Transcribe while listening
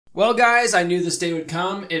Well, guys, I knew this day would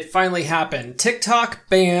come. It finally happened. TikTok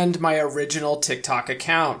banned my original TikTok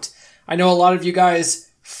account. I know a lot of you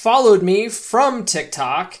guys followed me from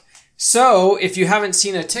TikTok. So if you haven't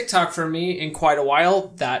seen a TikTok from me in quite a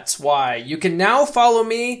while, that's why. You can now follow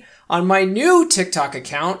me on my new TikTok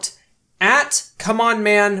account at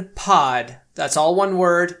ComeOnManPod. That's all one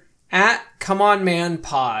word, at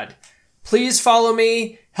ComeOnManPod. Please follow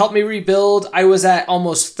me. Help me rebuild. I was at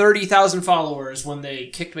almost 30,000 followers when they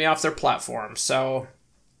kicked me off their platform. So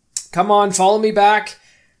come on, follow me back.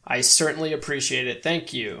 I certainly appreciate it.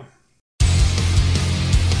 Thank you.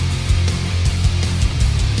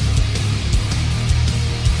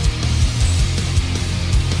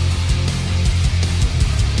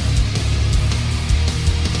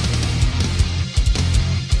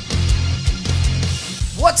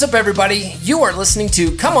 What's up, everybody? You are listening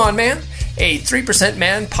to Come On Man, a 3%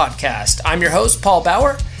 Man podcast. I'm your host, Paul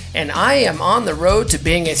Bauer, and I am on the road to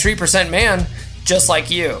being a 3% man just like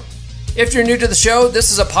you. If you're new to the show,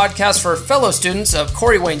 this is a podcast for fellow students of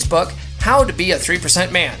Corey Wayne's book, How to Be a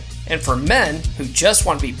 3% Man, and for men who just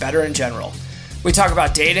want to be better in general. We talk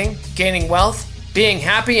about dating, gaining wealth, being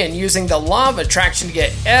happy, and using the law of attraction to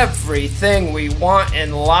get everything we want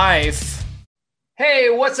in life.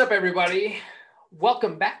 Hey, what's up, everybody?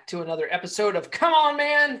 Welcome back to another episode of Come On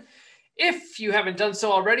Man. If you haven't done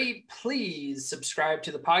so already, please subscribe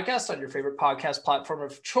to the podcast on your favorite podcast platform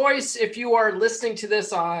of choice. If you are listening to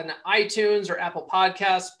this on iTunes or Apple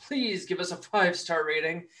Podcasts, please give us a 5-star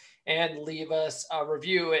rating and leave us a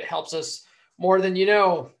review. It helps us more than you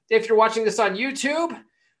know. If you're watching this on YouTube,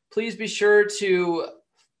 please be sure to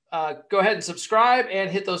go ahead and subscribe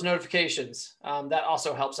and hit those notifications. That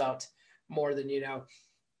also helps out more than you know.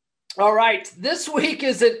 All right, this week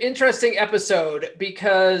is an interesting episode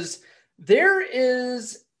because there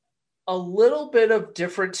is a little bit of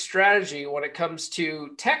different strategy when it comes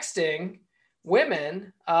to texting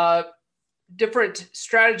women, different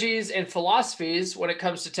strategies and philosophies when it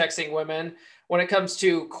comes to texting women, when it comes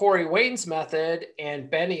to Corey Wayne's method and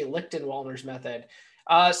Benny Lichtenwalner's method.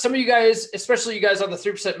 Some of you guys, especially you guys on the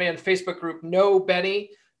 3% Man Facebook group, know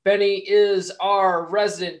Benny. Benny is our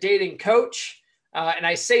resident dating coach. And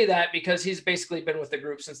I say that because he's basically been with the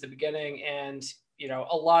group since the beginning. And, you know,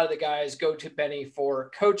 a lot of the guys go to Benny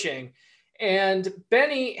for coaching. And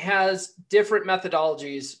Benny has different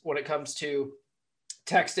methodologies when it comes to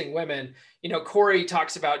texting women. You know, Corey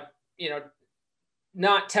talks about, you know,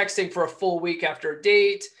 not texting for a full week after a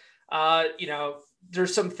date. You know,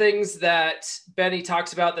 there's some things that Benny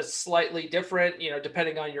talks about that's slightly different, you know,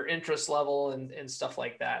 depending on your interest level and stuff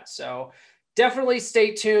like that. So definitely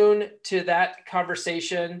stay tuned to that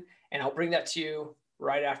conversation, and I'll bring that to you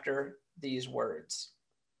right after these words.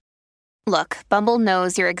 Look, Bumble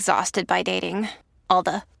knows you're exhausted by dating. All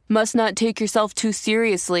the must not take yourself too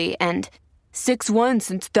seriously and 6'1"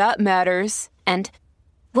 since that matters. And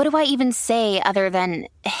what do I even say other than,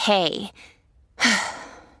 hey?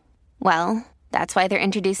 Well, that's why they're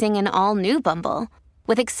introducing an all-new Bumble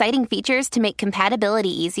with exciting features to make compatibility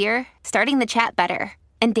easier, starting the chat better,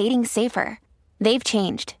 and dating safer. They've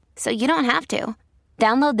changed, so you don't have to.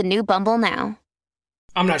 Download the new Bumble now.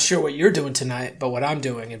 I'm not sure what you're doing tonight, but what I'm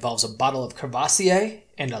doing involves a bottle of Crevassier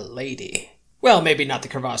and a lady. Well, maybe not the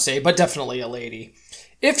Crevassier, but definitely a lady.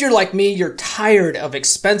 If you're like me, you're tired of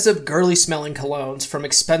expensive, girly-smelling colognes from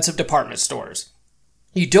expensive department stores.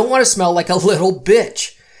 You don't want to smell like a little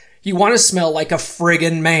bitch. You want to smell like a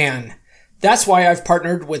friggin' man. That's why I've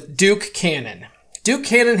partnered with Duke Cannon. Duke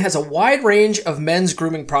Cannon has a wide range of men's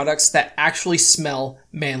grooming products that actually smell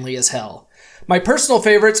manly as hell. My personal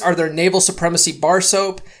favorites are their Naval Supremacy bar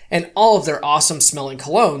soap and all of their awesome smelling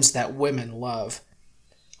colognes that women love.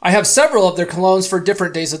 I have several of their colognes for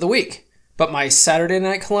different days of the week, but my Saturday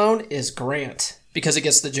night cologne is Grant because it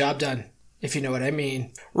gets the job done, if you know what I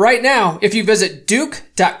mean. Right now, if you visit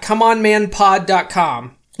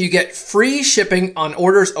duke.comeonmanpod.com, you get free shipping on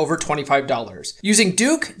orders over $25. Using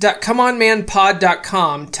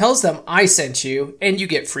duke.comeonmanpod.com tells them I sent you, and you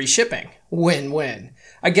get free shipping. Win-win.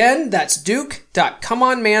 Again, that's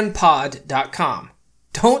duke.comeonmanpod.com.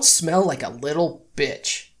 Don't smell like a little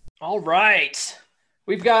bitch. All right.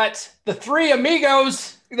 We've got the three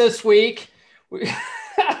amigos this week.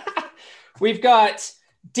 We've got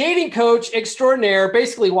dating coach extraordinaire,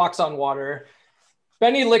 basically walks on water,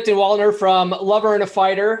 Benny Lichtenwalner from Lover and a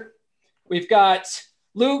Fighter. We've got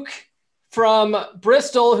Luke from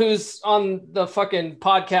Bristol, who's on the fucking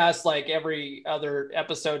podcast like every other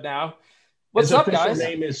episode now. What's up, guys? His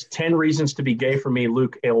official name is 10 Reasons to Be Gay for Me,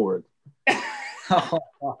 Luke Aylward.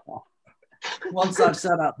 Once I've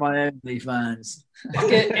set up my OnlyFans.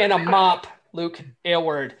 And a mop, Luke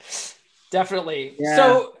Aylward. Definitely. Yeah.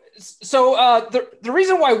 So So the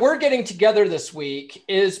reason why we're getting together this week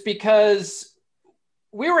is because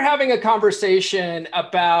we were having a conversation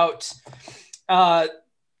about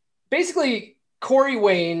basically Corey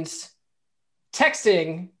Wayne's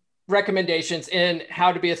texting recommendations in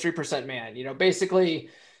How to Be a 3% Man. You know, basically,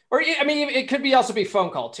 or I mean, it could be also be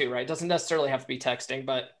phone call too, right? It doesn't necessarily have to be texting,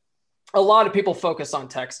 but a lot of people focus on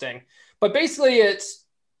texting. But basically, it's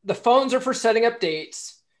the phones are for setting up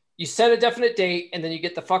dates. You set a definite date and then you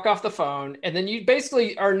get the fuck off the phone. And then you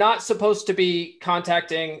basically are not supposed to be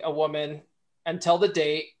contacting a woman until the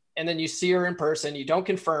date. And then you see her in person, you don't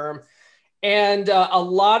confirm. And a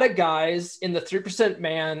lot of guys in the 3%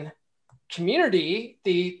 Man community,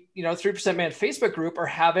 the 3% Man Facebook group, are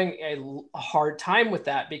having a hard time with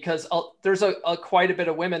that because there's quite a bit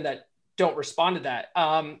of women that don't respond to that.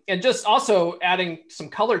 And just also adding some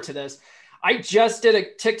color to this, I just did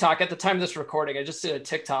a TikTok at the time of this recording. I just did a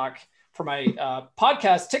TikTok for my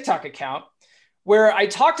podcast TikTok account where I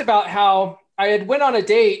talked about how I had went on a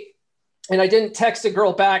date and I didn't text a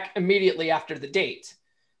girl back immediately after the date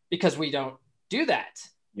because we don't do that.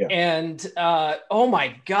 Yeah. And oh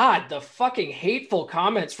my God, the fucking hateful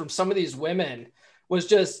comments from some of these women was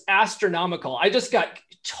just astronomical. I just got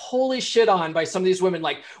totally shit on by some of these women.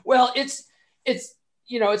 Like, well, it's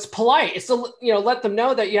polite. It's to, let them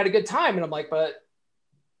know that you had a good time. And I'm like, but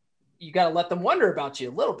you got to let them wonder about you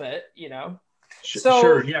a little bit, So,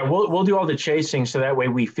 sure. Yeah. We'll do all the chasing. So that way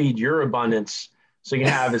we feed your abundance. So you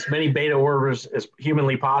can have as many beta orders as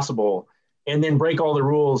humanly possible and then break all the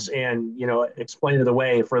rules and, explain it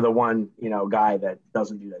away for the one, guy that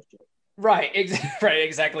doesn't do that shit. Right. Right.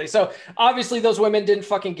 Exactly. So obviously those women didn't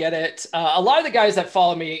fucking get it. A lot of the guys that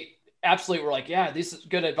follow me absolutely were like, yeah, this is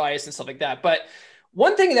good advice and stuff like that. But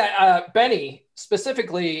one thing that Benny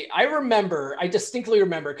specifically, I distinctly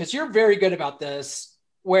remember, because you're very good about this,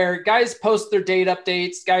 where guys post their date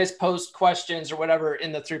updates, guys post questions or whatever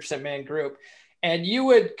in the 3% Man group. And you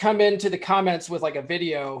would come into the comments with like a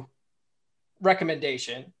video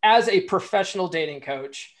recommendation as a professional dating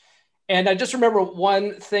coach. And I just remember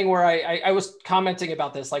one thing where I was commenting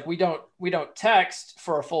about this, like we don't text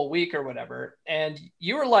for a full week or whatever. And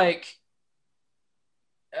you were like,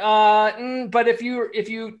 but if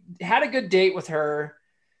you had a good date with her,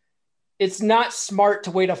 it's not smart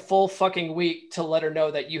to wait a full fucking week to let her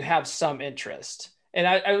know that you have some interest. And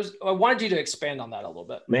I wanted you to expand on that a little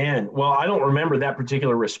bit. Man, well, I don't remember that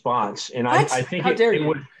particular response, and I think How dare you?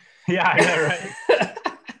 would. Yeah, I know, right.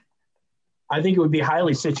 I think it would be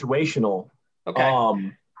highly situational.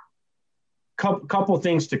 Okay. Couple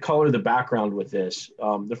things to color the background with this.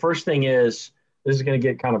 The first thing is this is going to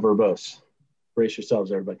get kind of verbose. Brace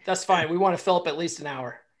yourselves, everybody. That's fine. We want to fill up at least an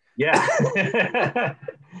hour. Yeah.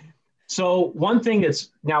 So one thing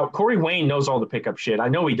now Corey Wayne knows all the pickup shit. I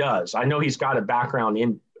know he does. I know he's got a background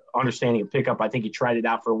in understanding of pickup. I think he tried it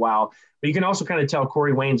out for a while, but you can also kind of tell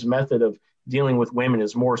Corey Wayne's method of dealing with women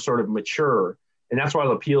is more sort of mature. And that's why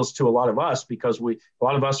it appeals to a lot of us, because a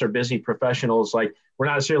lot of us are busy professionals. Like we're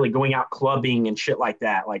not necessarily going out clubbing and shit like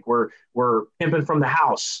that. Like we're pimping from the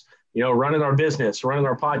house, running our business, running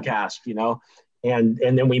our podcast, and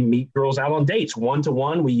then we meet girls out on dates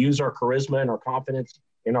 1-to-1. We use our charisma and our confidence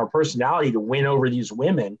and our personality to win over these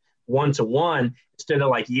women 1-to-1 instead of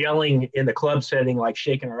like yelling in the club setting, like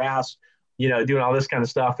shaking our ass, doing all this kind of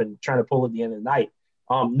stuff and trying to pull at the end of the night.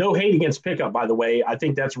 No hate against pickup, by the way. I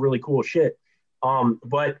think that's really cool shit.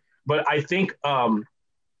 But I think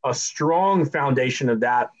a strong foundation of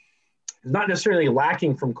that is not necessarily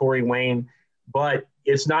lacking from Corey Wayne, but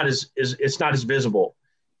it's not as visible.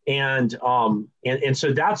 And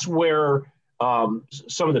so that's where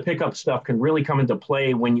some of the pickup stuff can really come into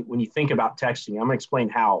play when you think about texting. I'm going to explain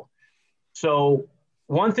how. So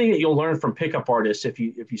one thing that you'll learn from pickup artists if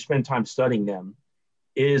you spend time studying them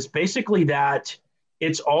is basically that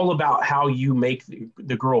it's all about how you make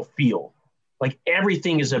the girl feel. Like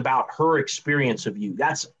everything is about her experience of you.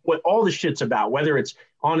 That's what all the shit's about, whether it's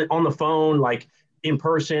on the phone, like in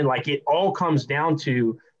person, like it all comes down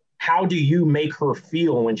to how do you make her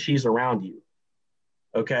feel when she's around you?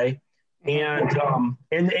 Okay. And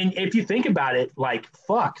if you think about it, like,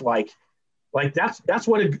 fuck, like that's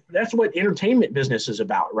what entertainment business is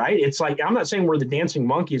about, right? It's like, I'm not saying we're the dancing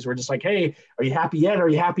monkeys. We're just like, hey, are you happy yet? Are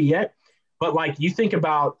you happy yet? But like, you think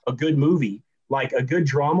about a good movie, like a good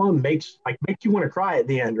drama makes you want to cry at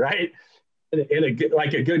the end, right? And a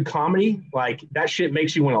good comedy, like that shit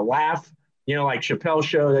makes you want to laugh, like Chappelle's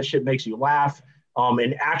Show, that shit makes you laugh.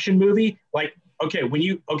 An action movie, like,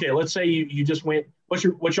 let's say you just went, what's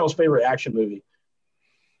y'all's favorite action movie?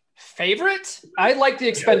 Favorite? I like the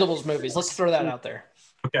Expendables movies. Let's throw that out there.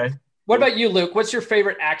 Okay. What about you, Luke? What's your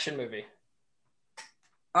favorite action movie?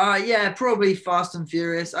 Yeah, probably Fast and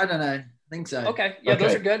Furious. I don't know. I think so. Okay. Yeah,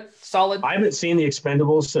 those are good. Solid. I haven't seen The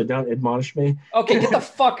Expendables, so don't admonish me. Okay, get the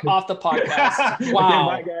fuck off the podcast.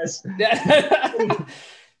 Wow. Okay, bye, guys.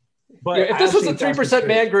 But if this was a 3%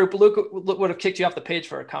 man group, Luke would have kicked you off the page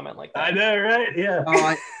for a comment like that. I know, right? Yeah.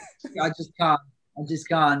 Oh, I just can't. I just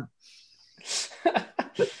can't.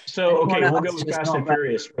 So, okay, we'll go with Fast and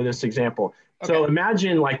Furious for this example. Okay. So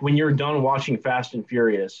imagine like when you're done watching Fast and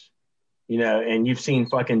Furious, you know, and you've seen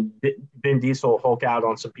fucking Vin Diesel Hulk out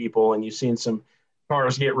on some people, and you've seen some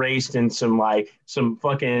cars get raced and some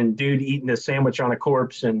fucking dude eating a sandwich on a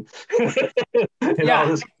corpse and, all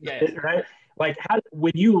this shit, right? Like, how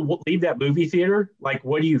when you leave that movie theater, like,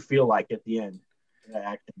 what do you feel like at the end of that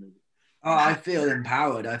action movie? Oh, I feel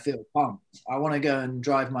empowered. I feel pumped. I want to go and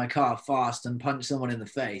drive my car fast and punch someone in the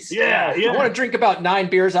face. Yeah. I want to drink about 9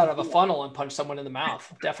 beers out of a funnel and punch someone in the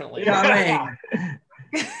mouth. Definitely. Yeah, I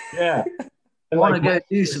mean, yeah. I want to go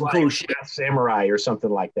do some cool shit. Samurai or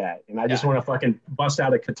something like that. And I just want to fucking bust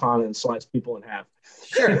out a katana and slice people in half.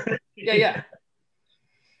 Sure. Yeah.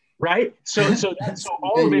 Right? So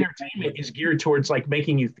all of entertainment is geared towards like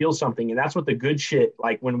making you feel something. And that's what the good shit,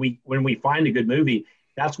 like when we find a good movie,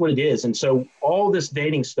 that's what it is. And so all this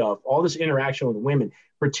dating stuff, all this interaction with women,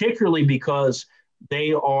 particularly because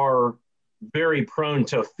they are very prone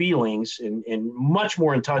to feelings and much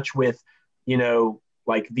more in touch with, you know,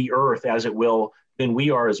 like the earth, as it will, than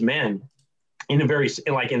we are as men, in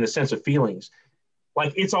the sense of feelings.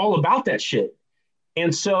 Like, it's all about that shit.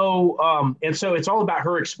 And so it's all about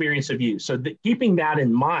her experience of you. So keeping that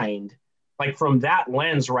in mind, like from that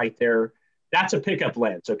lens right there, that's a pickup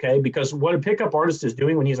lens, okay? Because what a pickup artist is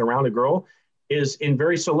doing when he's around a girl is in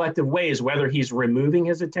very selective ways, whether he's removing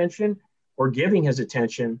his attention or giving his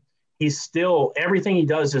attention, everything he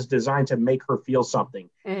does is designed to make her feel something,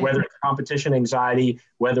 whether it's competition anxiety,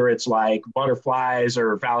 whether it's like butterflies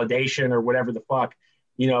or validation or whatever the fuck,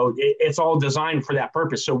 you know, it's all designed for that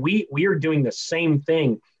purpose. So we are doing the same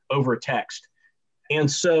thing over text.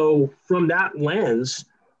 And so from that lens,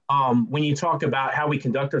 when you talk about how we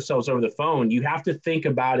conduct ourselves over the phone, you have to think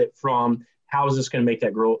about it from how is this going to make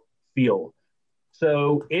that girl feel?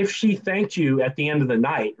 So if she thanked you at the end of the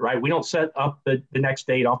night, right? We don't set up the next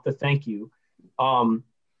date off the thank you.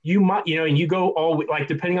 You might, you know, and you go all like,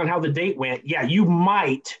 depending on how the date went. Yeah, you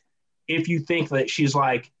might, if you think that she's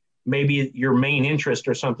like maybe your main interest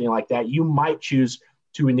or something like that, you might choose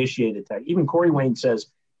to initiate a text. Even Corey Wayne says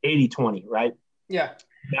 80-20, right? Yeah.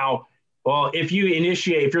 Now, well, if you're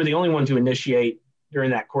the only one to initiate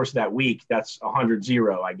during that course of that week, that's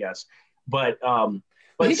 100-0, I guess. But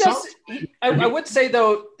he does. I would say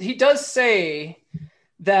though, he does say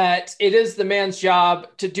that it is the man's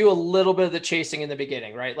job to do a little bit of the chasing in the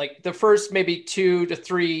beginning, right? Like the first maybe 2 to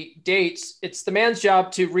 3 dates, it's the man's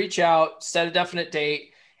job to reach out, set a definite date,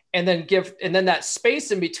 and then that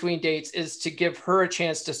space in between dates is to give her a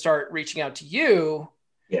chance to start reaching out to you.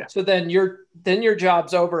 Yeah. So then your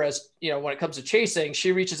job's over, as you know, when it comes to chasing,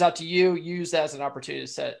 she reaches out to you, use that as an opportunity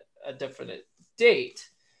to set a definite date.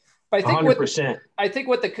 But I think 100%.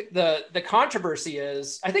 What the controversy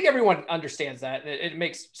is, I think everyone understands that, and it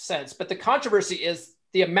makes sense. But the controversy is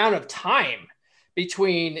the amount of time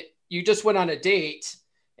between you just went on a date,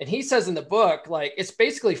 and he says in the book, like, it's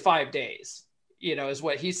basically 5 days, you know, is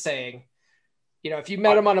what he's saying. You know, if you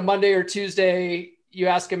met him on a Monday or Tuesday, you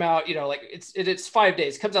ask him out, you know, like it's 5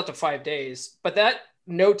 days, comes out to 5 days. But that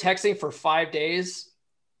no texting for 5 days,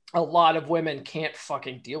 a lot of women can't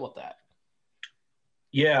fucking deal with that.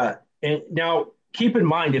 Yeah. And now keep in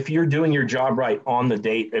mind, if you're doing your job right on the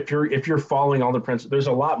date, if you're following all the principles, there's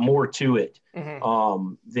a lot more to it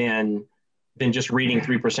than just reading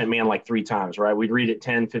 3% Man like 3 times, right? We'd read it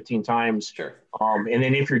 10, 15 times. Sure. And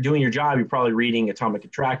then if you're doing your job, you're probably reading Atomic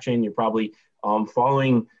Attraction. You're probably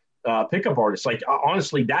following pickup artists. Like,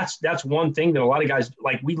 honestly, that's one thing that a lot of guys,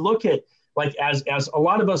 like, we look at, like, as a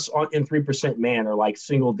lot of us in 3% Man are like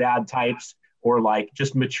single dad types, or like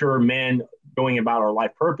just mature men going about our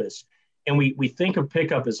life purpose. And we think of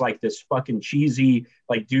pickup as like this fucking cheesy,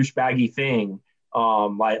 like douchebaggy thing,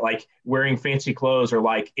 like wearing fancy clothes or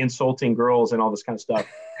like insulting girls and all this kind of stuff.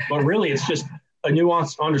 But really, it's just a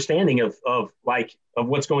nuanced understanding of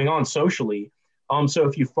what's going on socially. So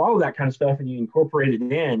if you follow that kind of stuff and you incorporate it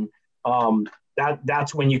in,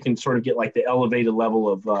 that's when you can sort of get like the elevated level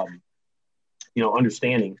of,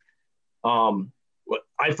 understanding.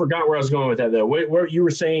 I forgot where I was going with that though. Where you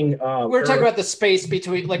were saying, we're talking about the space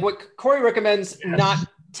between, like, what Corey recommends, not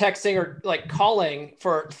texting or like calling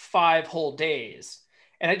for 5 whole days.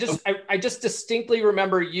 And I just distinctly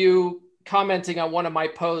remember you commenting on one of my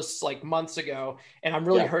posts like months ago, and I'm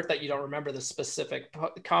really hurt that you don't remember the specific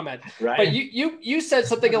comment. Right. But you said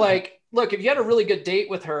something like, look, if you had a really good date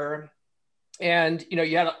with her, and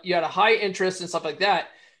you had a high interest and stuff like that,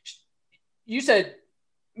 you said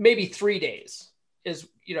maybe 3 days is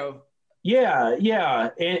Yeah,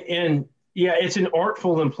 and yeah, it's an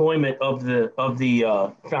artful employment of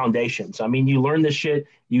the foundations. I mean, you learn this shit,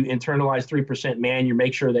 you internalize 3% man, you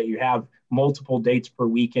make sure that you have multiple dates per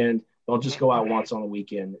weekend. Don't just go out once on a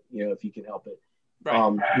weekend, if you can help it.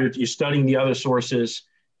 Right. You're studying the other sources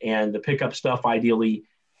and the pickup stuff ideally.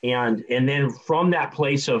 And then from that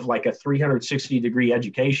place of like a 360-degree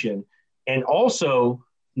education, and also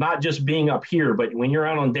not just being up here, but when you're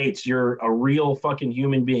out on dates, you're a real fucking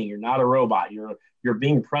human being. You're not a robot. You're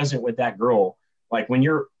being present with that girl. Like when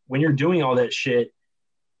you're doing all that shit,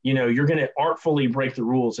 you're going to artfully break the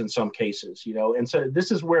rules in some cases, and so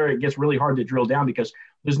this is where it gets really hard to drill down because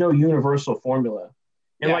there's no universal formula.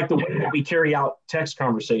 And like the way that we carry out text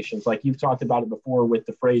conversations, like you've talked about it before with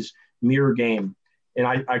the phrase mirror game, and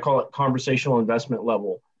I call it conversational investment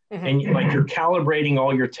level. Mm-hmm. And like you're calibrating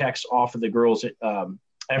all your texts off of the girl's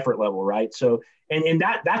effort level, right? So, and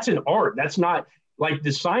that's an art. That's not like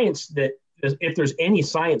the science that, if there's any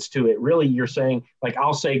science to it, really, you're saying, like,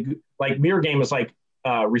 I'll say, like, mirror game is like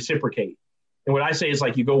reciprocate. And what I say is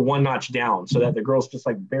like you go one notch down so that the girl's just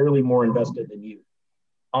like barely more invested than you.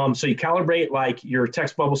 So you calibrate like your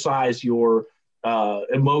text bubble size, your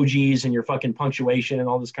emojis and your fucking punctuation and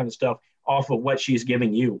all this kind of stuff off of what she's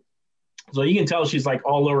giving you. So you can tell she's like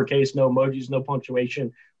all lowercase, no emojis, no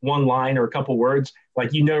punctuation, one line or a couple words,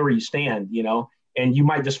 like where you stand, and you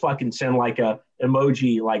might just fucking send like a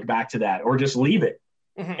emoji like back to that or just leave it.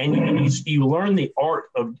 Mm-hmm. And you learn the art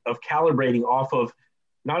of calibrating off of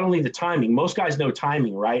not only the timing. Most guys know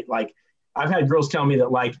timing, right? Like I've had girls tell me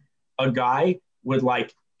that like a guy would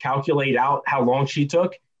like calculate out how long she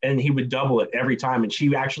took and he would double it every time. And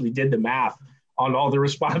she actually did the math on all the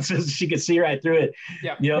responses. She could see right through it.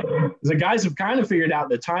 Yeah. The guys have kind of figured out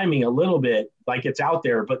the timing a little bit, like it's out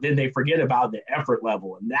there, but then they forget about the effort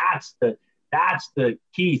level. And that's the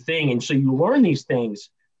key thing. And so you learn these things.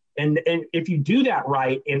 And if you do that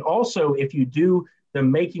right, and also if you do the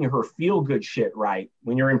making her feel good shit right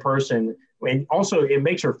when you're in person, and also it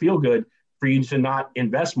makes her feel good for you to not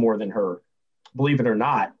invest more than her, believe it or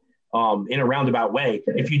not, in a roundabout way.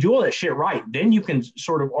 If you do all that shit right, then you can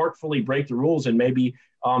sort of artfully break the rules. And maybe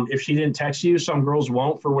if she didn't text you, some girls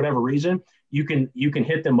won't for whatever reason, you can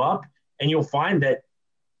hit them up and you'll find that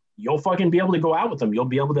you'll fucking be able to go out with them. You'll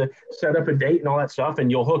be able to set up a date and all that stuff and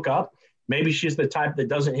you'll hook up. Maybe she's the type that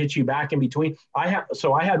doesn't hit you back in between. I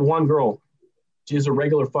had one girl, she's a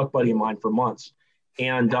regular fuck buddy of mine for months.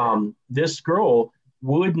 And this girl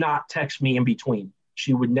would not text me in between.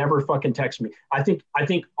 She would never fucking text me. I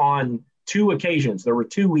think on 2 occasions, there were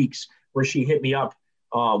 2 weeks where she hit me up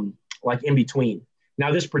like in between.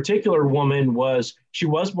 Now, this particular woman she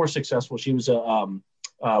was more successful. She was a,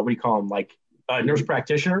 what do you call them? Like a nurse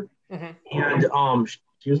practitioner. Mm-hmm. And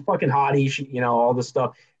she was a fucking hottie, she, all this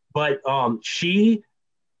stuff. But she,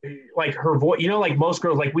 like her voice, like most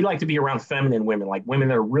girls, like we like to be around feminine women, like women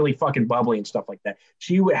that are really fucking bubbly and stuff like that.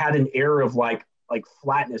 She had an air of like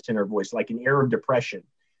flatness in her voice, like an air of depression.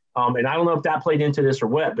 And I don't know if that played into this or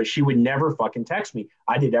what, but she would never fucking text me.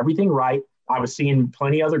 I did everything right. I was seeing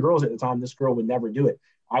plenty of other girls at the time. This girl would never do it.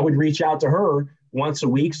 I would reach out to her once a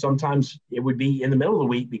week. Sometimes it would be in the middle of the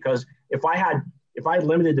week, because if I had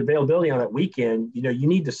limited availability on that weekend, you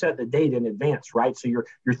need to set the date in advance, right? So you're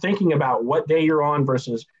thinking about what day you're on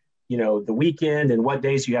versus, the weekend and what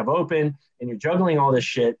days you have open, and you're juggling all this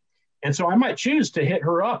shit. And so I might choose to hit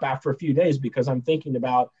her up after a few days because I'm thinking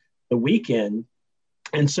about the weekend.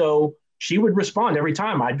 And so she would respond every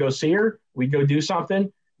time. I'd go see her. We'd go do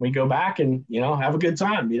something. We'd go back and, have a good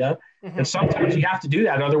time, Mm-hmm. And sometimes you have to do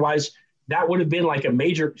that. Otherwise, that would have been like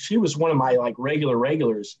she was one of my like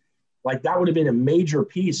regulars. Like that would have been a major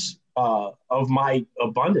piece of my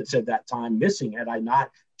abundance at that time missing had I not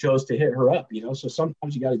chose to hit her up, So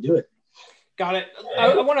sometimes you got to do it. Got it.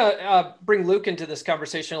 I want to bring Luke into this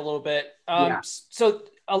conversation a little bit. So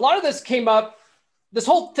a lot of this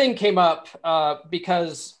whole thing came up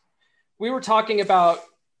because we were talking about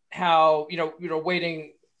how,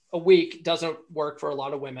 waiting a week doesn't work for a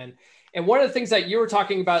lot of women. And one of the things that you were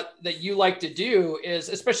talking about that you like to do is,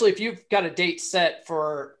 especially if you've got a date set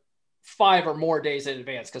for 5 or more days in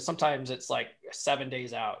advance, because sometimes it's like 7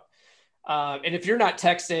 days out. And if you're not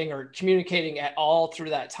texting or communicating at all through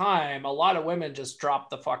that time, a lot of women just drop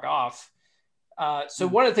the fuck off. So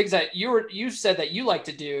one of the things that you said that you like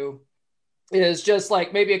to do is just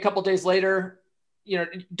like maybe a couple days later,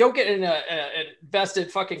 don't get in a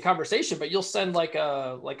invested fucking conversation, but you'll send like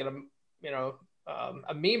a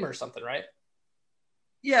meme or something, right?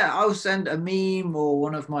 Yeah, I'll send a meme or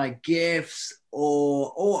one of my GIFs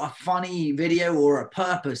or a funny video or a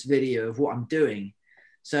purpose video of what I'm doing.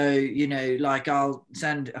 So, like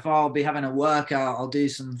if I'll be having a workout, I'll do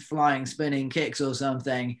some flying, spinning kicks or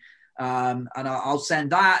something. And I'll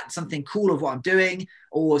send that, something cool of what I'm doing,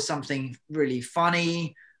 or something really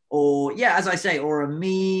funny, or as I say, or a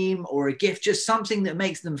meme or a GIF, just something that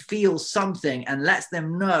makes them feel something and lets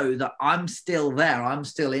them know that I'm still there. I'm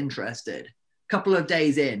still interested. Couple of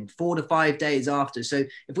days in, 4 to 5 days after. So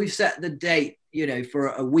if we've set the date, for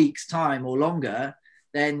a week's time or longer,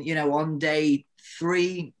 then, on day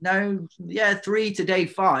 3 to day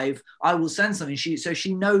 5, I will send something. So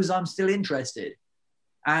she knows I'm still interested.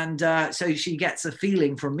 And so she gets a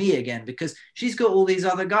feeling from me again, because she's got all these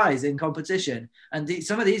other guys in competition. And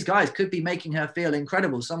some of these guys could be making her feel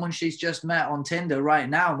incredible. Someone she's just met on Tinder right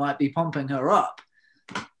now might be pumping her up.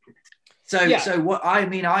 So what I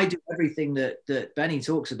do everything that Benny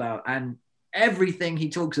talks about, and everything he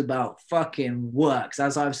talks about fucking works,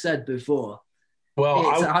 as I've said before. Well,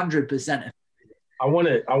 it's 100%. I want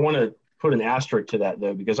to put an asterisk to that,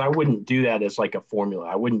 though, because I wouldn't do that as like a formula.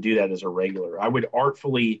 I wouldn't do that as a regular. I would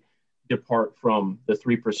artfully depart from the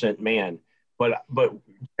 3% man. But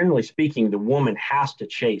generally speaking, the woman has to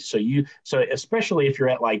chase. So especially if you're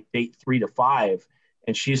at like date 3 to 5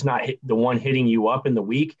 and she's not the one hitting you up in the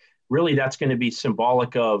week, really that's going to be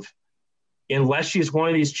symbolic of, unless she's one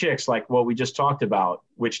of these chicks like what we just talked about,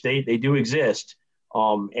 which they do exist,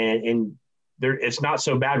 and it's not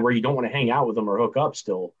so bad where you don't want to hang out with them or hook up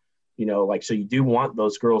still, so you do want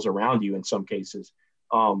those girls around you in some cases.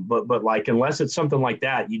 But like, unless it's something like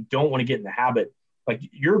that, you don't want to get in the habit. Like,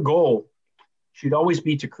 your goal should always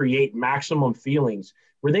be to create maximum feelings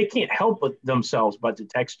where they can't help themselves but to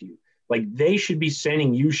text you. Like, they should be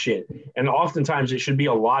sending you shit. And oftentimes it should be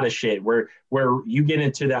a lot of shit where you get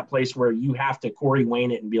into that place where you have to Corey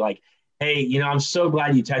Wayne it and be like, hey, I'm so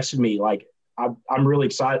glad you texted me. Like, I'm really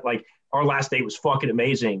excited. Like, our last date was fucking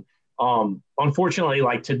amazing. Unfortunately,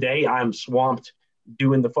 like today I'm swamped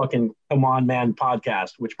doing the fucking Come On Man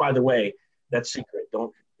podcast, which, by the way, that's secret.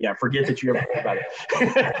 Forget that you ever heard about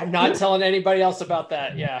it. I'm not telling anybody else about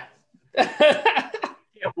that. Yeah.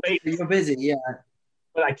 Can't wait. You're busy. Yeah.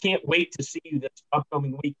 But I can't wait to see you this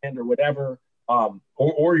upcoming weekend or whatever.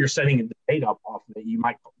 Or you're setting the date up off of it. You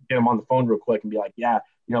might get them on the phone real quick and be like, blah,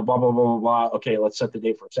 blah, blah, blah, blah. Okay, let's set the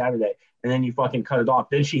date for Saturday. And then you fucking cut it off.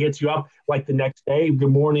 Then she hits you up like the next day.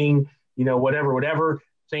 Good morning, whatever.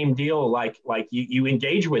 Same deal. Like you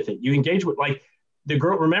engage with it. You engage with like the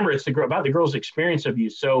girl. Remember, it's about the girl's experience of you.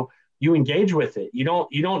 So you engage with it. You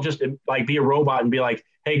don't just like be a robot and be like,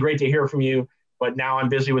 hey, great to hear from you, but now I'm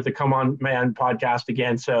busy with the Come On Man podcast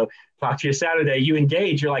again. So talk to you Saturday. You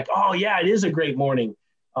engage. You're like, oh yeah, it is a great morning.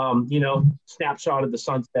 Snapshot of the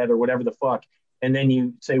sunset or whatever the fuck. And then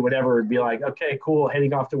you say whatever and be like, okay, cool.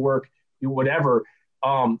 Heading off to work, do whatever.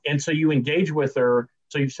 And so you engage with her.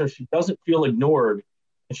 So she doesn't feel ignored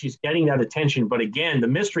and she's getting that attention. But again, the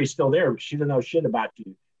mystery's still there because she doesn't know shit about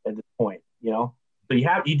you at this point, So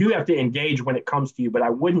you do have to engage when it comes to you, but I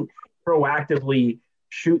wouldn't proactively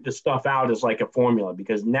shoot the stuff out as like a formula,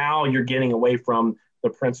 because now you're getting away from the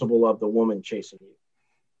principle of the woman chasing you.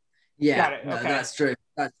 Yeah, okay. No, that's true.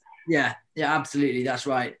 Yeah, absolutely. That's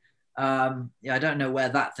right. I don't know where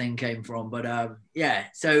that thing came from, but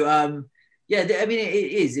So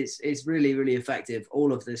it's really, really effective.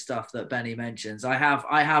 All of this stuff that Benny mentions.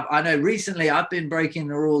 I know recently I've been breaking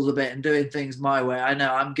the rules a bit and doing things my way. I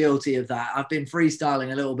know I'm guilty of that. I've been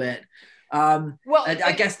freestyling a little bit.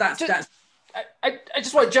 I guess that's. I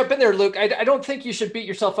just want to jump in there, Luke. I don't think you should beat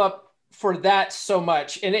yourself up for that so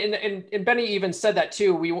much. And Benny even said that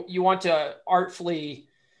too. You want to artfully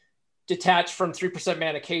detach from 3%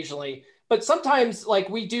 man occasionally, but sometimes like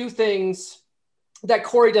we do things that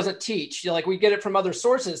Corey doesn't teach. Like we get it from other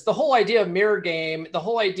sources. The whole idea of mirror game, the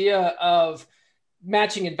whole idea of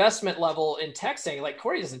matching investment level in texting, like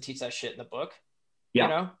Corey doesn't teach that shit in the book.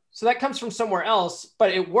 Yeah. So that comes from somewhere else,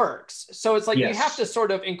 but it works. So it's like you have to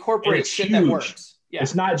sort of incorporate shit that works. Yeah.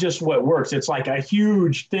 It's not just what works. It's like a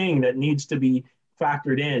huge thing that needs to be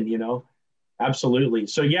factored in, Absolutely.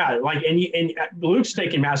 So yeah, like, and Luke's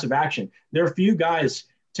taking massive action. There are few guys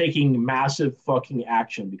taking massive fucking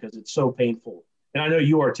action because it's so painful. And I know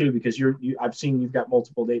you are too, because I've seen you've got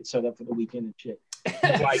multiple dates set up for the weekend and shit.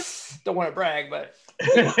 Like, don't want to brag, but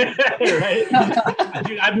right.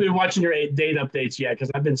 Dude, I've been watching your date updates yet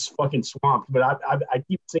because I've been fucking swamped. But I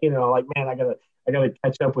keep seeing it. I'm like, man, I gotta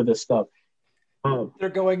catch up with this stuff. They're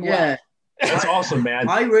going well. That's awesome, man.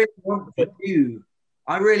 I really want for you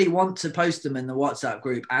I really want to post them in the WhatsApp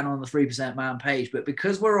group and on the 3% Man page, but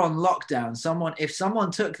because we're on lockdown, if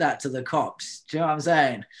someone took that to the cops, do you know what I'm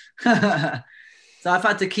saying? So I've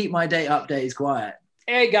had to keep my date updates quiet.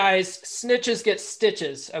 Hey guys, snitches get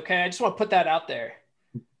stitches. Okay, I just want to put that out there.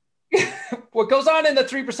 What goes on in the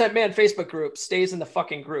 3% Man Facebook group stays in the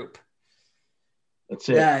fucking group. That's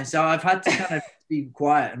it. Yeah, so I've had to kind of be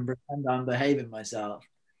quiet and pretend I'm behaving myself.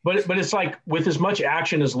 But it's like with as much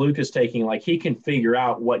action as Luke is taking, like he can figure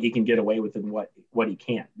out what he can get away with and what he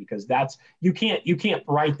can't, because that's you can't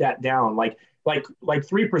write that down. Like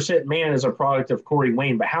 3% Man is a product of Corey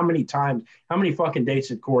Wayne, but how many fucking dates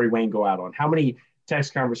did Corey Wayne go out on? How many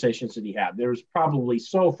text conversations did he have? There's probably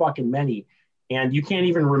so fucking many, and you can't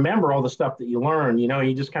even remember all the stuff that you learn. You know,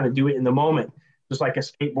 you just kind of do it in the moment, just like a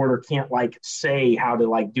skateboarder can't like say how to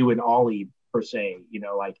like do an ollie per se. You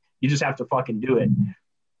know, like you just have to fucking do it.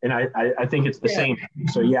 And I think it's the same.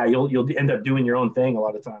 So yeah, you'll end up doing your own thing a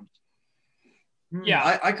lot of times.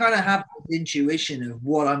 Yeah, I kind of have this intuition of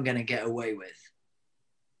what I'm going to get away with.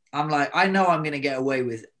 I'm like, I know I'm going to get away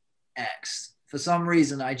with X. For some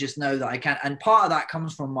reason, I just know that I can. And part of that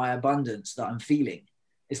comes from my abundance that I'm feeling.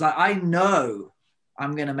 It's like, I know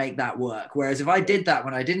I'm going to make that work. Whereas if I did that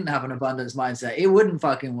when I didn't have an abundance mindset, it wouldn't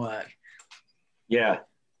fucking work. Yeah.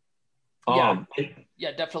 Yeah,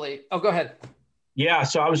 definitely. Oh, go ahead. Yeah,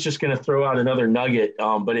 so I was just going to throw out another nugget,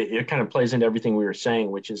 but it kind of plays into everything we were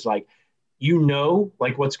saying, which is like,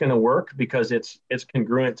 like what's going to work because it's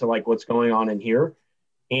congruent to like what's going on in here,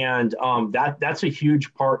 and that's a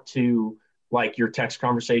huge part to like your text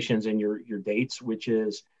conversations and your dates, which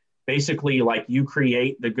is basically like you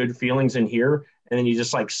create the good feelings in here, and then you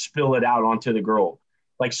just like spill it out onto the girl.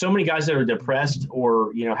 Like so many guys that are depressed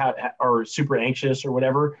or are super anxious or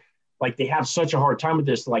whatever. Like they have such a hard time with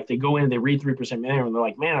this. Like they go in and they read 3% Man and they're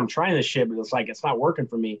like, man, I'm trying this shit, but it's like, it's not working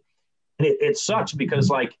for me. And it sucks because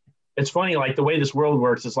like, it's funny, like the way this world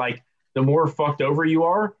works is like, the more fucked over you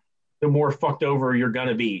are, the more fucked over you're going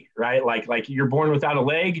to be. Right. Like you're born without a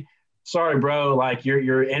leg. Sorry, bro. Like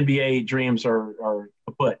your NBA dreams are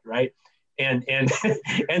kaput. Right. And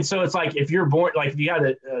and so it's like, if you're born, like if you got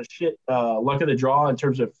a shit luck of the draw in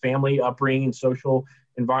terms of family upbringing, social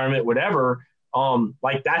environment, whatever,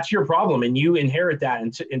 like that's your problem, and you inherit that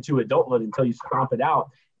into adulthood until you stomp it out.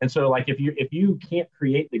 And so like if you can't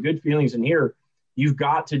create the good feelings in here, you've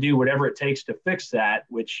got to do whatever it takes to fix that,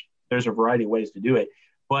 which there's a variety of ways to do it,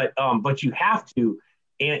 but you have to,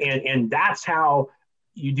 and that's how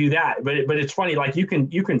you do that. But it's funny, like you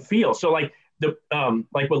can feel. So like the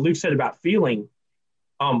like what Luke said about feeling,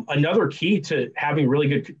 another key to having really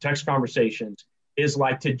good text conversations is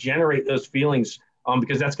like to generate those feelings,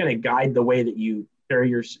 because that's going to guide the way that you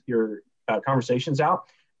carry your conversations out.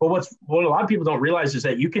 But what a lot of people don't realize is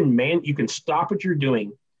that you can stop what you're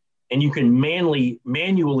doing, and you can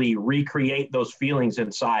manually recreate those feelings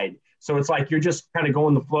inside. So it's like you're just kind of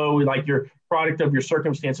going the flow, like you're product of your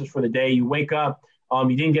circumstances for the day. You wake up,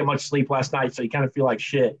 you didn't get much sleep last night, so you kind of feel like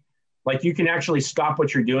shit. Like you can actually stop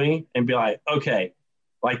what you're doing and be like, okay,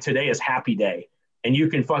 like today is happy day. And you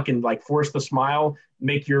can fucking like force the smile,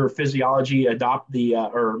 make your physiology adopt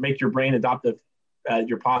or make your brain adopt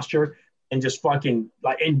your posture, and just fucking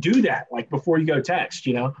like, and do that like before you go text,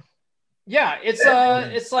 Yeah,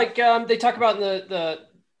 it's like they talk about in the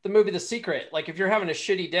movie The Secret. Like if you're having a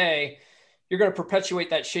shitty day, you're going to perpetuate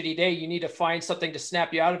that shitty day. You need to find something to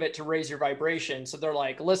snap you out of it to raise your vibration. So they're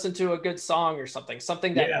like, listen to a good song or something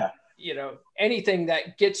that anything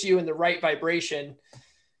that gets you in the right vibration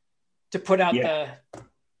to put out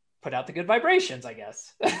the good vibrations, I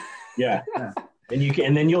guess. Yeah.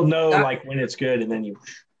 And then you'll know like when it's good, and then you.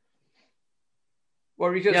 What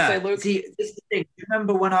were you going to say, Luke? See, this is the thing. You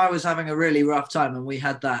remember when I was having a really rough time and we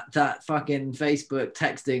had that fucking Facebook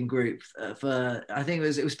texting group for, I think it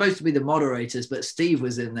was supposed to be the moderators, but Steve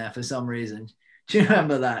was in there for some reason. Do you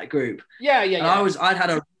remember that group? Yeah. I'd had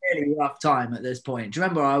a really rough time at this point. Do you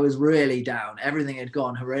remember I was really down? Everything had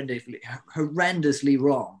gone horrendously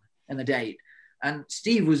wrong in the date. And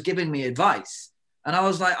Steve was giving me advice. And I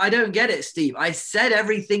was like, I don't get it, Steve. I said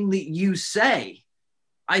everything that you say.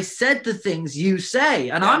 I said the things you say,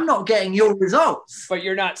 and I'm not getting your results. But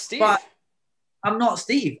you're not Steve. But I'm not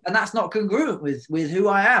Steve, and that's not congruent with who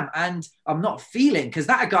I am. And I'm not feeling, because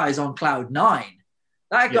that guy's on cloud 9.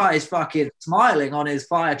 That guy is fucking smiling on his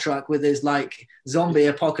fire truck with his like zombie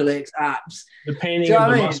apocalypse apps. The painting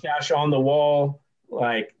of the mustache on the wall,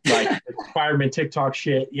 like fireman TikTok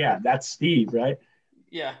shit. Yeah, that's Steve, right?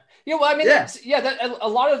 Yeah. Yeah. Well, I mean, that a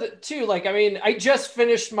lot of it too. Like, I mean, I just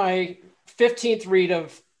finished my 15th read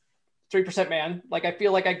of 3% Man. Like, I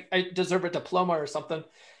feel like I deserve a diploma or something.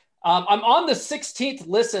 I'm on the 16th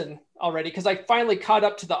listen already because I finally caught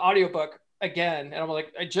up to the audiobook again. And I'm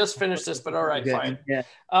like, I just finished this, but all right, fine. Yeah.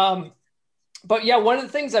 But yeah, one of the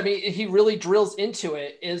things, I mean, he really drills into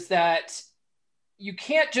it is that you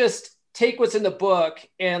can't just take what's in the book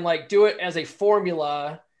and like do it as a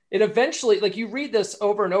formula. It eventually, like you read this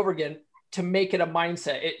over and over again to make it a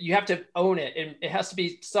mindset. You have to own it. And it has to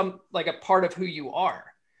be like a part of who you are.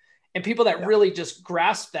 And people that really just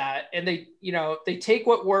grasp that and they take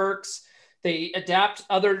what works, they adapt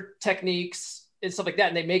other techniques and stuff like that.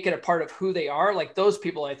 And they make it a part of who they are. Like those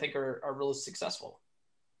people, I think are really successful.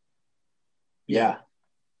 Yeah.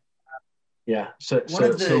 Yeah. So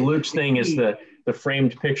Luke's thing is the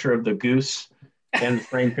framed picture of the goose and the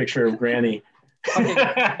framed picture of Granny.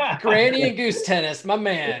 Okay. Granny and goose tennis. My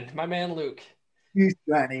man, Luke. Goose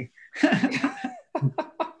Granny.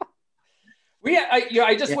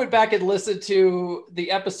 I just went back and listened to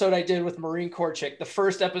the episode I did with Marine Corps chick. The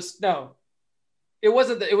first episode, no, it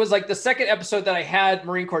wasn't. It was like the second episode that I had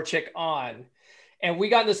Marine Corps chick on, and we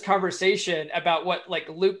got in this conversation about what like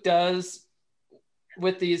Luke does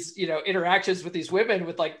with these, interactions with these women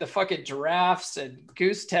with like the fucking giraffes and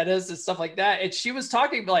goose tennis and stuff like that. And she was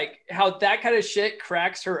talking like how that kind of shit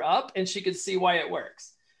cracks her up, and she could see why it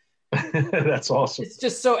works. That's awesome. It's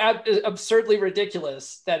just so absurdly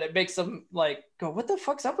ridiculous that it makes them like go, what the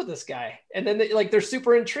fuck's up with this guy? And then they're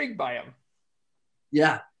super intrigued by him.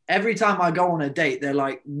 Yeah. Every time I go on a date, they're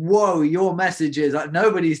like, whoa, your messages, like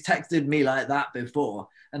nobody's texted me like that before.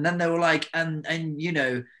 And then they were like, and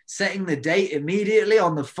setting the date immediately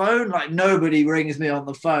on the phone, like nobody rings me on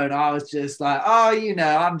the phone. I was just like, oh,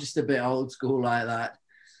 I'm just a bit old school like that.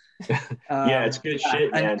 Yeah, it's good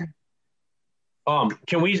shit, man.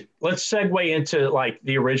 Let's segue into like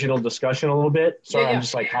the original discussion a little bit. Sorry, yeah. I'm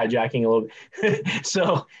just like hijacking a little bit.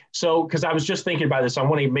 So because I was just thinking about this, I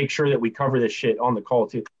want to make sure that we cover this shit on the call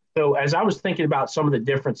too. So as I was thinking about some of the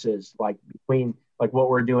differences, like between like what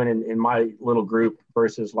we're doing in my little group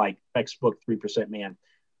versus like textbook 3% man.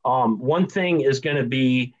 One thing is going to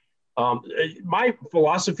be my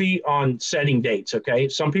philosophy on setting dates. Okay.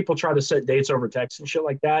 Some people try to set dates over text and shit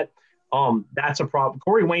like that. That's a problem.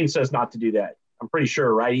 Corey Wayne says not to do that. I'm pretty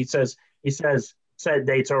sure, right? He says set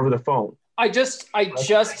dates over the phone. I just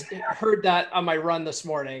heard that on my run this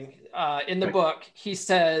morning. In the book, he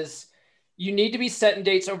says you need to be setting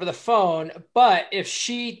dates over the phone, but if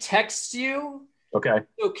she texts you, it's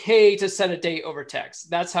okay to set a date over text.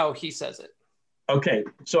 That's how he says it. Okay,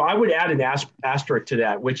 so I would add an asterisk to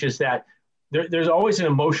that, which is that there's always an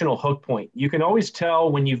emotional hook point. You can always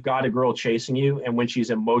tell when you've got a girl chasing you and when she's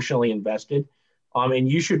emotionally invested. And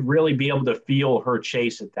you should really be able to feel her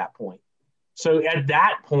chase at that point. So at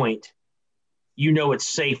that point, it's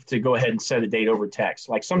safe to go ahead and set a date over text.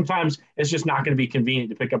 Like sometimes it's just not going to be convenient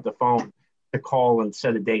to pick up the phone to call and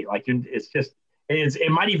set a date. Like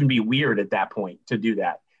it might even be weird at that point to do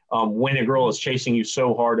that when a girl is chasing you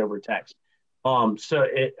so hard over text. So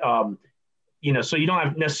you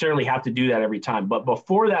don't necessarily have to do that every time. But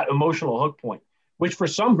before that emotional hook point, which for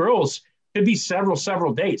some girls could be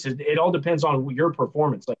several dates. It all depends on your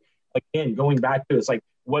performance. Like, again, going back to it's like,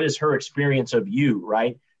 what is her experience of you,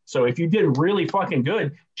 right? So if you did really fucking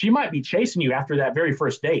good, she might be chasing you after that very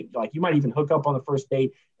first date. Like you might even hook up on the first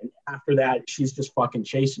date, and after that, she's just fucking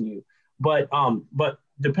chasing you. But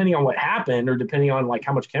depending on what happened, or depending on like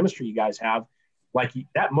how much chemistry you guys have, like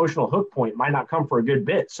that emotional hook point might not come for a good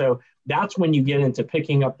bit. So that's when you get into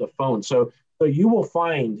picking up the phone. So you will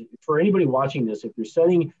find, for anybody watching this, if you're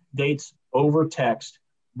setting dates over text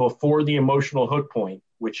before the emotional hook point,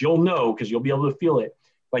 which you'll know because you'll be able to feel it,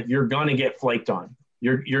 like you're going to get flaked on.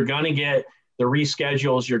 You're going to get the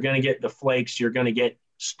reschedules. You're going to get the flakes. You're going to get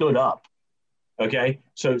stood up. Okay.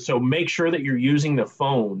 So make sure that you're using the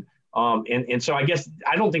phone. And so I guess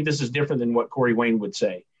I don't think this is different than what Corey Wayne would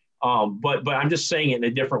say. But I'm just saying it in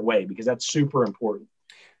a different way because that's super important.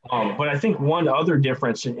 But I think one other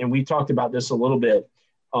difference, and we talked about this a little bit,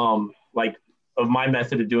 like of my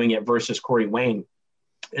method of doing it versus Corey Wayne,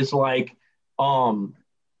 is like,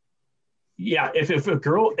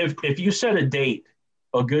 if you set a date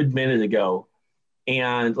a good minute ago,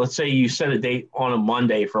 and let's say you set a date on a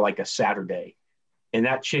Monday for like a Saturday, and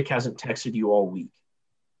that chick hasn't texted you all week,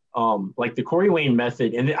 like the Corey Wayne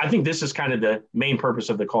method, and I think this is kind of the main purpose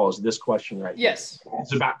of the call is this question, right? Yes.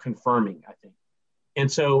 It's about confirming, I think. And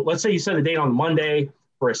so let's say you set a date on Monday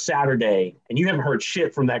for a Saturday and you haven't heard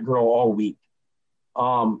shit from that girl all week.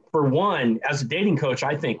 For one, as a dating coach,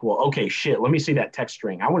 I think, well, okay, shit, let me see that text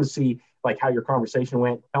string. I want to see like how your conversation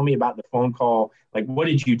went. Tell me about the phone call. Like, what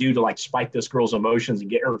did you do to like spike this girl's emotions and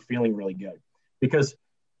get her feeling really good? Because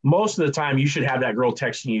most of the time you should have that girl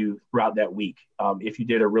texting you throughout that week if you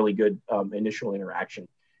did a really good initial interaction.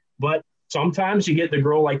 But sometimes you get the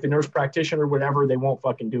girl like the nurse practitioner or whatever, they won't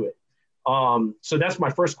fucking do it. So that's my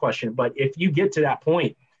first question. But if you get to that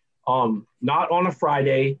point, not on a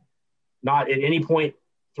Friday, not at any point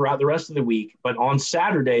throughout the rest of the week, but on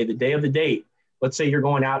Saturday, the day of the date, let's say you're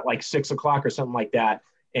going out like 6 o'clock or something like that,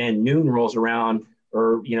 and noon rolls around,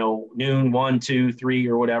 or, you know, noon, 1, 2, 3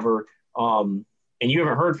 or whatever, and you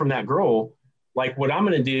haven't heard from that girl, like what I'm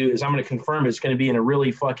going to do is I'm going to confirm it's going to be in a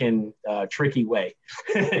really fucking tricky way,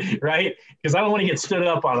 right? Because I don't want to get stood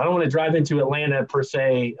up on. I don't want to drive into Atlanta per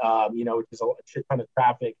se, you know, which is a shit ton of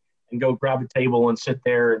traffic, and go grab a table and sit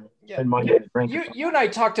there and spend money on a drink. You and I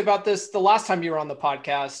talked about this the last time you were on the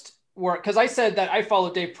podcast, where, because I said that I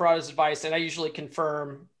follow Dave Parada's advice and I usually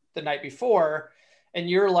confirm the night before, and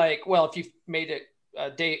you're like, well, if you've made it a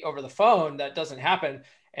date over the phone, that doesn't happen,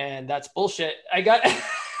 and that's bullshit. I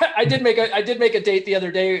did make a date the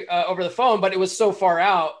other day over the phone, but it was so far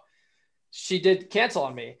out, she did cancel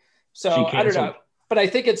on me. So I don't know, but I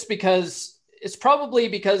think it's probably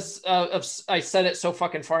because I set it so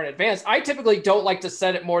fucking far in advance. I typically don't like to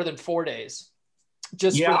set it more than 4 days.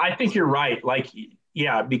 I think you're right. Like,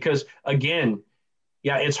 yeah, because again,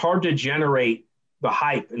 yeah, it's hard to generate the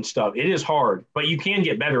hype and stuff. It is hard, but you can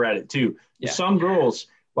get better at it too. Yeah. Some girls,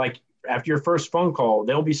 like after your first phone call,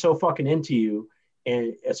 they'll be so fucking into you.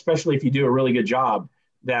 And especially if you do a really good job,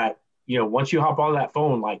 that, you know, once you hop on that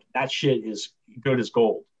phone, like that shit is good as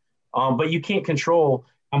gold. But you can't control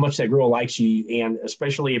how much that girl likes you. And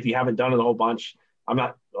especially if you haven't done it a whole bunch,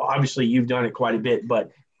 obviously you've done it quite a bit,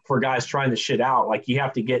 but for guys trying this shit out, like you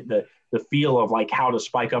have to get the feel of like how to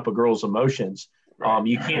spike up a girl's emotions.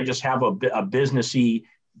 You can't just have a businessy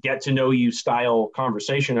get to know you style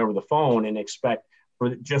conversation over the phone and expect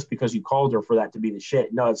just because you called her for that to be the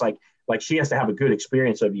shit. No, it's like she has to have a good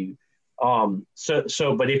experience of you. But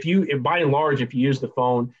if by and large, if you use the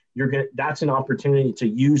phone, that's an opportunity to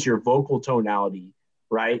use your vocal tonality,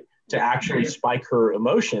 right, to actually spike her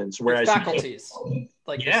emotions. Whereas faculties,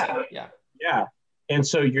 yeah. And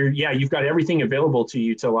so you've got everything available to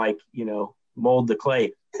you to, like, you know, mold the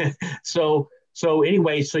clay. So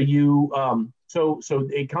anyway, so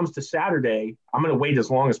it comes to Saturday. I'm going to wait as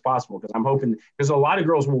long as possible because I'm hoping, because a lot of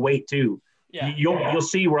girls will wait too. Yeah. You'll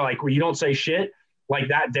see where you don't say shit like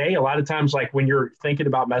that day. A lot of times, like when you're thinking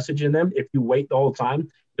about messaging them, if you wait the whole time,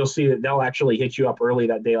 you'll see that they'll actually hit you up early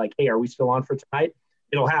that day. Like, hey, are we still on for tonight?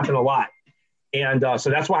 It'll happen a lot. And so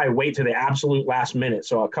that's why I wait to the absolute last minute.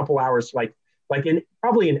 So a couple hours, like in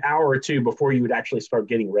probably an hour or two before you would actually start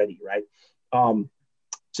getting ready. Right.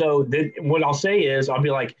 So then what I'll say is I'll be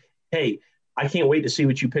like, hey, I can't wait to see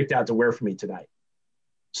what you picked out to wear for me tonight.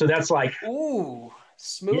 So that's like, ooh,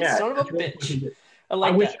 smooth son of a bitch.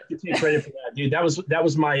 I wish I could take credit for that, dude. That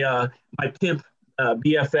was my my pimp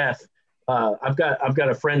BFF. I've got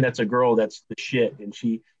a friend that's a girl that's the shit, and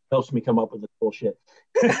she helps me come up with the bullshit.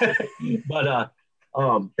 But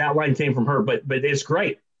that line came from her. But it's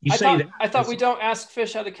great. I thought we don't ask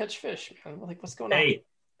fish how to catch fish. I'm like, what's going on? Hey,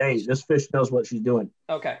 this fish knows what she's doing.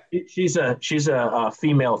 Okay. She's a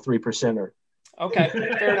female 3%er. Okay,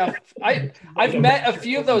 fair enough. I've met a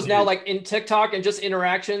few of those now, like in TikTok and just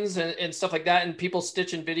interactions and stuff like that, and people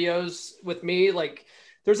stitching videos with me. Like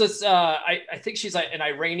there's this, I think she's like an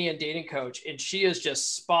Iranian dating coach, and she is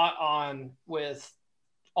just spot on with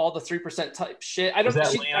all the 3% type shit. Is that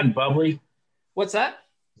Leanne Bubbly? What's that?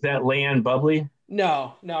 Is that Leanne Bubbly?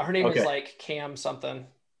 No, her name is like Cam something,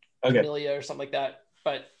 Amelia or something like that.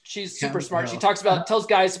 But she's super smart. She tells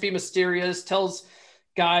guys to be mysterious, tells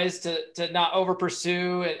guys to not over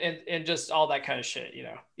pursue and just all that kind of shit, you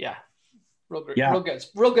know. Yeah. Real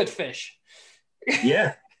good fish.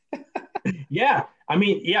 Yeah. Yeah. I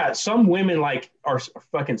mean, yeah, some women like are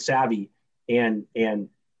fucking savvy and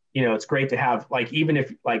you know, it's great to have, like, even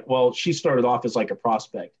if like, well, she started off as like a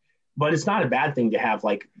prospect, but it's not a bad thing to have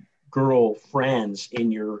like girl friends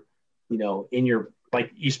in your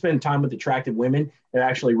like you spend time with attractive women, it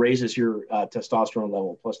actually raises your testosterone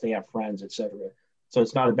level. Plus they have friends, etc. So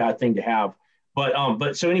it's not a bad thing to have.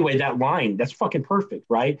 But so anyway, that line, that's fucking perfect,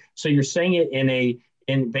 right? So you're saying it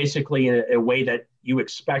in basically a way that you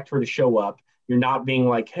expect her to show up. You're not being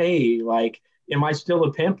like, hey, like, am I still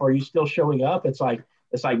a pimp? Are you still showing up? It's like,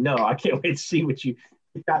 no, I can't wait to see what you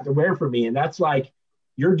got to wear for me. And that's like,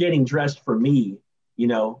 you're getting dressed for me, you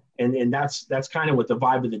know, and that's kind of what the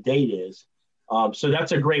vibe of the date is. So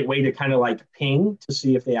that's a great way to kind of like ping to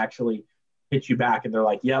see if they actually hit you back and they're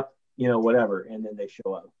like, yep, you know, whatever. And then they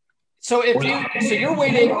show up. So you're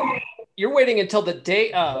waiting until the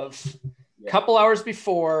day of, couple hours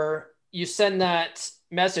before you send that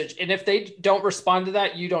message. And if they don't respond to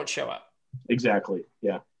that, you don't show up. Exactly.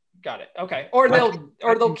 Yeah. Got it. Okay. Or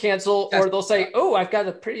they'll cancel, or they'll say, "Oh, I've got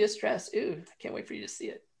the prettiest dress. Ooh, I can't wait for you to see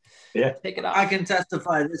it." Yeah. Take it off. I can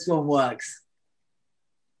testify this one works.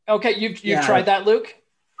 Okay. You've tried that, Luke?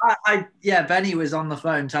 Yeah, Benny was on the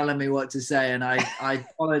phone telling me what to say, and I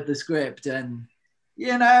followed the script, and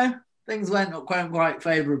things went quite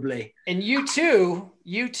favorably. And you too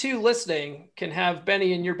listening can have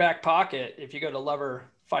Benny in your back pocket if you go to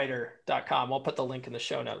loverfighter.com. I'll put the link in the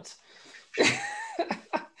show notes.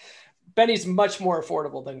 Benny's much more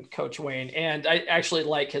affordable than Coach Wayne, and I actually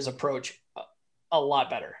like his approach a lot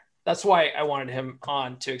better. That's why I wanted him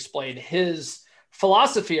on to explain his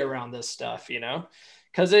philosophy around this stuff,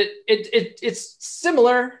 because it's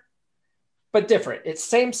similar but different. It's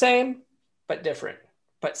same but different,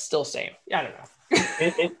 but still same. I don't know.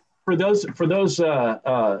 and for those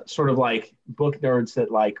sort of like book nerds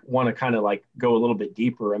that like want to kind of like go a little bit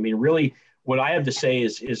deeper, I mean, really what I have to say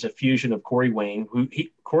is a fusion of Corey Wayne.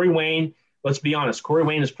 Corey Wayne, let's be honest, Corey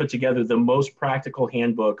Wayne has put together the most practical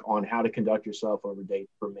handbook on how to conduct yourself over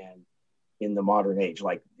dates for men in the modern age.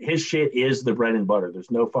 Like his shit is the bread and butter. There's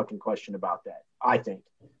no fucking question about that, I think.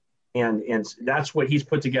 And that's what he's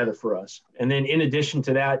put together for us. And then in addition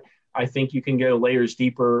to that, I think you can go layers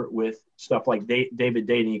deeper with stuff like David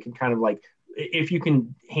Dating. You can kind of like, if you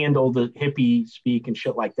can handle the hippie speak and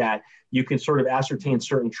shit like that, you can sort of ascertain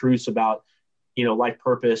certain truths about, life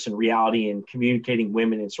purpose and reality and communicating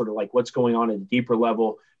women and sort of like what's going on at a deeper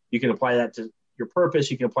level. You can apply that to your purpose.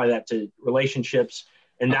 You can apply that to relationships.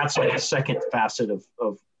 And that's like a second facet of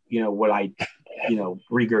what I,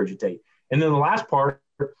 regurgitate. And then the last part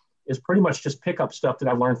is pretty much just pickup stuff that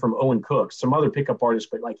I've learned from Owen Cook, some other pickup artists,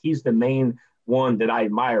 but like he's the main one that I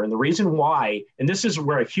admire. And the reason why, and this is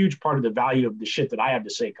where a huge part of the value of the shit that I have to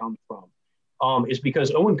say comes from, is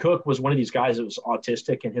because Owen Cook was one of these guys that was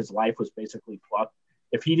autistic and his life was basically fucked.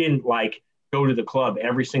 If he didn't like go to the club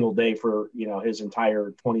every single day for, his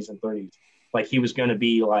entire 20s and 30s, like he was going to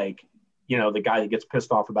be like, the guy that gets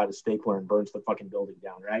pissed off about his stapler and burns the fucking building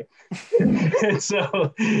down. Right. And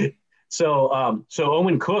so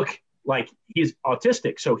Owen Cook, like he's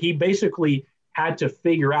autistic. So he basically had to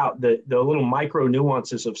figure out the little micro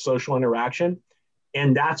nuances of social interaction.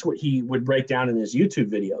 And that's what he would break down in his YouTube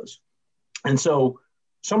videos. And so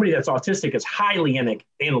somebody that's autistic is highly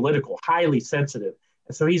analytical, highly sensitive.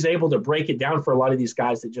 And so he's able to break it down for a lot of these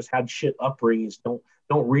guys that just had shit upbringings, don't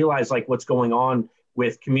realize like what's going on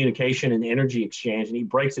with communication and energy exchange. And he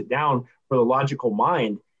breaks it down for the logical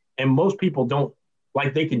mind. And most people don't,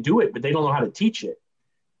 like they can do it, but they don't know how to teach it.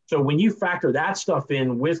 So when you factor that stuff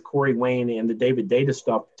in with Corey Wayne and the David Data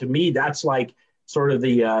stuff, to me, that's like sort of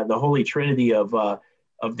the holy trinity of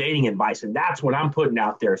dating advice. And that's what I'm putting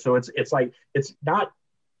out there. So it's like, it's not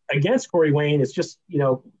against Corey Wayne. It's just,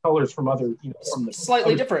 colors from other, from the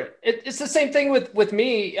slightly different. It's the same thing with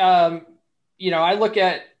me. I look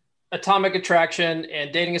at Atomic Attraction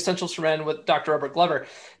and Dating Essentials for Men with Dr. Robert Glover.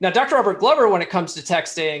 Now, Dr. Robert Glover, when it comes to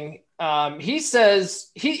texting, he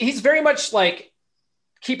says he's very much like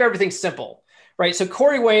keep everything simple, right? So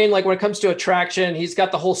Corey Wayne, like when it comes to attraction, he's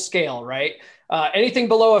got the whole scale, right? Anything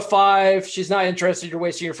below a 5, she's not interested. You're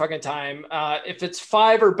wasting your fucking time. If it's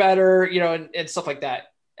 5 or better, and stuff like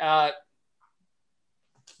that.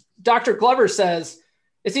 Dr. Glover says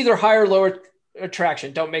it's either higher or lower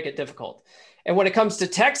attraction. Don't make it difficult. And when it comes to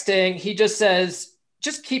texting, he just says,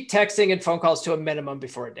 just keep texting and phone calls to a minimum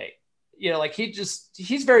before a date.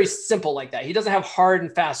 He's very simple like that. He doesn't have hard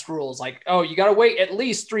and fast rules like, oh, you got to wait at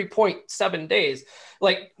least 3.7 days.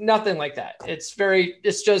 Like nothing like that.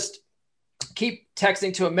 It's just keep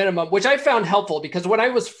texting to a minimum, which I found helpful because when I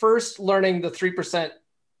was first learning the 3%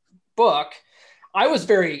 book, I was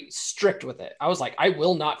very strict with it. I was like, I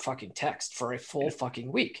will not fucking text for a full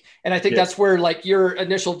fucking week. And I think that's where like your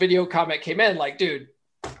initial video comment came in, like, dude,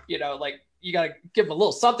 like you got to give them a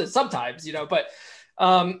little something sometimes, but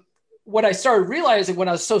what I started realizing when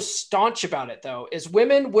I was so staunch about it though, is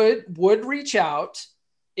women would reach out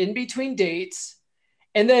in between dates.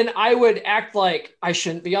 And then I would act like I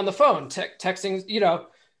shouldn't be on the phone texting,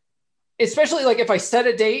 especially like if I set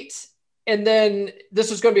a date and then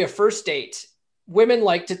this was going to be a first date. Women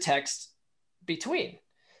like to text between.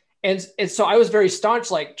 And so I was very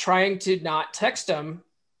staunch, like trying to not text them,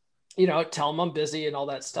 tell them I'm busy and all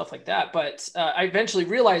that stuff like that. But I eventually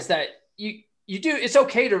realized that it's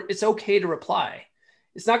okay to reply.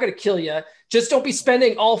 It's not going to kill you. Just don't be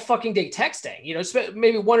spending all fucking day texting,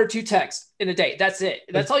 maybe 1 or 2 texts in a day. That's it.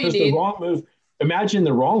 That's all you need. The wrong move. Imagine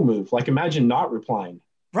the wrong move. Like imagine not replying.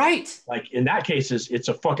 Right. Like in that case, it's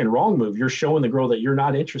a fucking wrong move. You're showing the girl that you're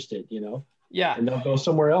not interested, Yeah. And they'll go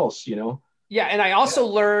somewhere else, Yeah. And I also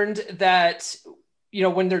learned that, you know,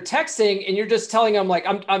 when they're texting and you're just telling them like,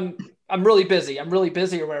 I'm really busy. I'm really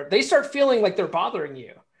busy or whatever. They start feeling like they're bothering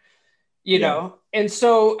you, you know? And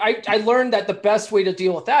so I learned that the best way to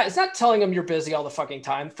deal with that is not telling them you're busy all the fucking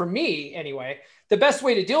time. For me, anyway, the best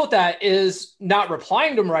way to deal with that is not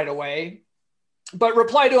replying to them right away, but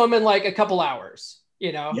reply to them in like a couple hours,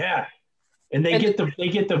 you know? Yeah. And they get the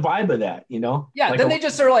vibe of that, you know? Yeah. Like Then they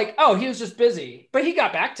just are like, oh, he was just busy, but he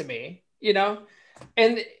got back to me, you know?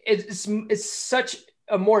 And it's such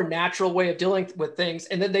a more natural way of dealing with things.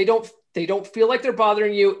 And then they don't feel like they're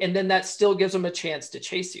bothering you. And then that still gives them a chance to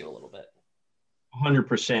chase you a little bit.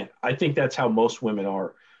 100%. I think that's how most women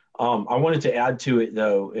are. I wanted to add to it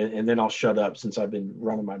though, and then I'll shut up since I've been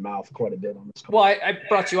running my mouth quite a bit on this call. Well, I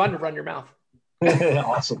brought you on to run your mouth.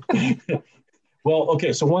 Awesome. Well,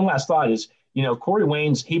 okay. So one last thought is, you know, Corey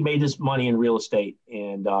Wayne's, he made his money in real estate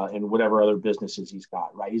and whatever other businesses he's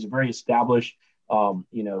got, right? He's a very established, you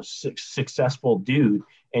know, successful dude,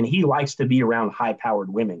 and he likes to be around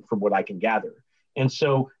high-powered women from what I can gather. And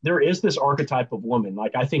so there is this archetype of woman.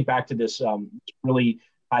 Like I think back to this really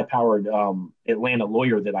high-powered Atlanta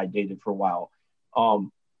lawyer that I dated for a while.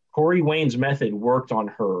 Corey Wayne's method worked on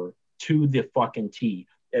her to the fucking T.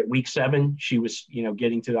 At week 7, she was, you know,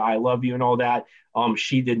 getting to the I love you and all that.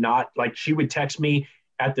 She did not, like, she would text me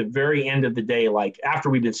at the very end of the day, like after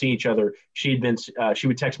we'd been seeing each other, she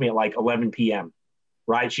would text me at like 11 p.m.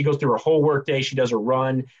 Right? She goes through her whole work day. She does her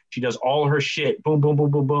run. She does all her shit. Boom, boom,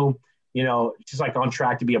 boom, boom, boom. You know, she's like on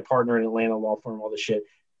track to be a partner in Atlanta law firm, all this shit.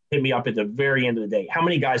 Hit me up at the very end of the day. How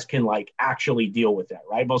many guys can like actually deal with that,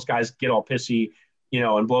 right? Most guys get all pissy, you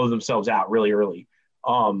know, and blow themselves out really early.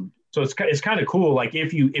 So it's kind of cool. Like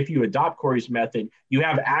if you adopt Corey's method, you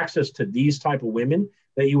have access to these type of women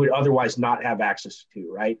that you would otherwise not have access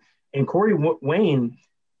to, right? And Corey Wayne,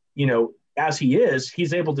 you know, as he is,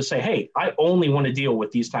 he's able to say, hey, I only want to deal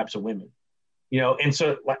with these types of women, you know? And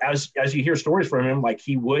so as you hear stories from him, like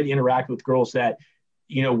he would interact with girls that,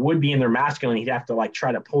 you know, would be in their masculine. He'd have to like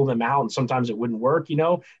try to pull them out. And sometimes it wouldn't work, you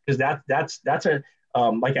know, because that's a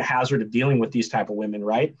like a hazard of dealing with these type of women.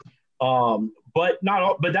 Right. But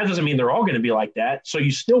that doesn't mean they're all going to be like that. So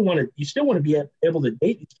you still want to be able to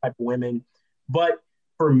date these type of women. But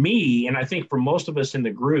for me, and I think for most of us in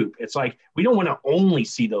the group, it's like, we don't want to only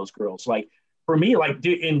see those girls. Like for me, like,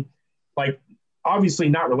 dude, in like, obviously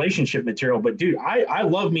not relationship material, but dude, I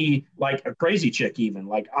love me like a crazy chick even.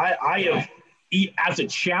 Like I have, as a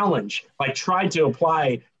challenge, like tried to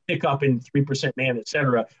apply pickup in 3% man, et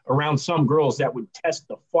cetera, around some girls that would test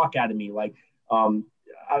the fuck out of me. Like,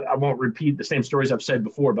 I won't repeat the same stories I've said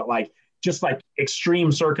before, but like, just like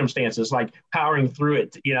extreme circumstances, like powering through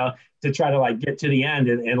it, you know, to try to like get to the end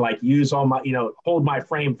and like use all my, you know, hold my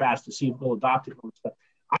frame fast to see if they'll adopt it and stuff.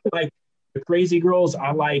 I like the crazy girls.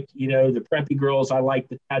 I like, you know, the preppy girls. I like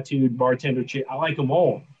the tattooed bartender chick. I like them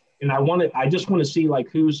all. And I just want to see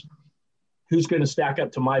like who's going to stack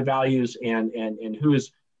up to my values and who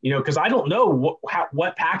is, you know, because I don't know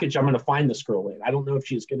what package I'm going to find this girl in. I don't know if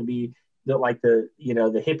she's going to be the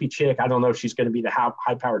hippie chick. I don't know if she's going to be the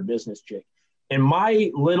high powered business chick. And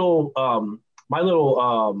my little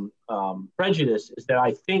prejudice is that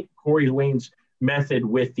I think Corey Wayne's method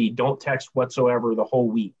with the don't text whatsoever the whole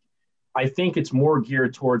week, I think it's more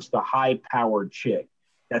geared towards the high powered chick.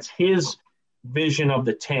 That's his vision of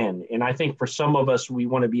the 10. And I think for some of us, we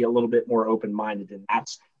want to be a little bit more open minded, and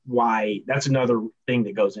that's another thing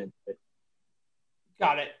that goes into it.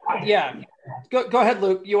 Got it. Yeah. Go ahead,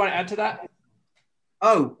 Luke. You want to add to that?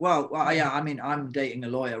 Oh, well, yeah. I mean, I'm dating a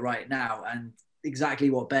lawyer right now, and exactly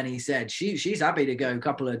what Benny said. She's happy to go a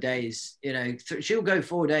couple of days. You know, she'll go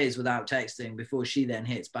 4 days without texting before she then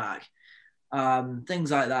hits back. Things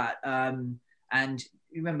like that. And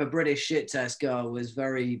you remember British shit test girl was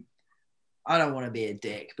very, I don't want to be a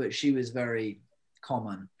dick, but she was very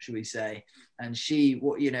common, should we say. And she,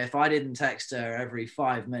 you know, if I didn't text her every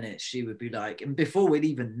 5 minutes, she would be like, and before we'd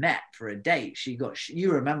even met for a date, she got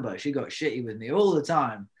shitty with me all the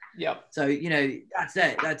time. Yep. So, you know,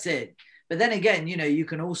 that's it. But then again, you know, you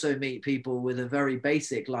can also meet people with a very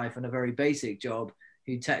basic life and a very basic job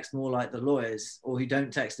who text more like the lawyers, or who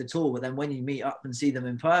don't text at all. But then when you meet up and see them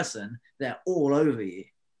in person, they're all over you.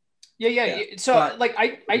 Yeah. So like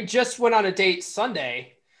I just went on a date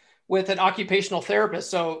Sunday with an occupational therapist.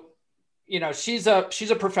 So, you know, she's a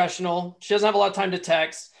professional. She doesn't have a lot of time to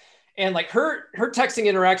text. And like her texting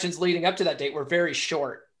interactions leading up to that date were very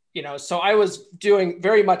short, you know? So I was doing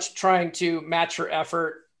very much trying to match her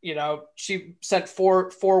effort. You know, she sent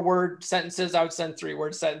four-word sentences. I would send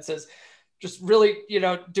 3-word sentences, just really, you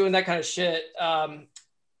know, doing that kind of shit. And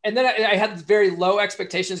then I had very low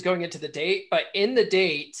expectations going into the date, but in the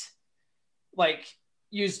date, like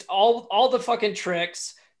used all the fucking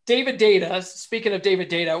tricks. David Data, speaking of David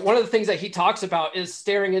Data, one of the things that he talks about is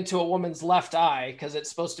staring into a woman's left eye, because it's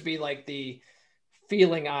supposed to be like the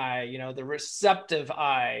feeling eye, you know, the receptive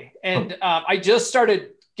eye. And I just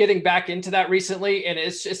started getting back into that recently, and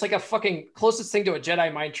it's like a fucking closest thing to a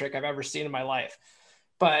Jedi mind trick I've ever seen in my life.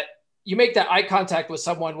 But you make that eye contact with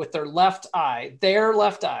someone with their left eye,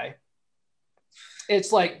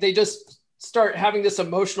 it's like they just start having this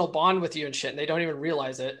emotional bond with you and shit, and they don't even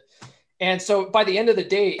realize it. And so by the end of the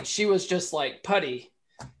day, she was just like putty.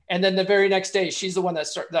 And then the very next day, she's the one that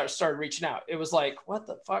started reaching out. It was like, what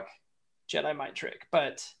the fuck? Jedi mind trick.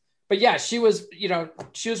 But yeah, she was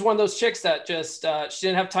one of those chicks that just, she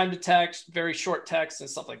didn't have time to text, very short texts and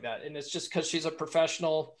stuff like that. And it's just because she's a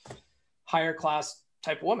professional, higher class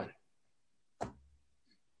type woman.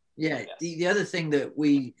 Yeah. The other thing that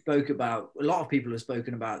we spoke about, a lot of people have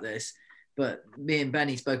spoken about this, but me and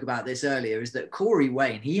Benny spoke about this earlier, is that Corey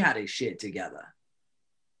Wayne, he had his shit together.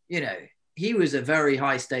 You know, he was a very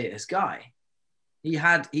high status guy. He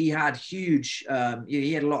had huge,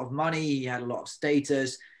 he had a lot of money. He had a lot of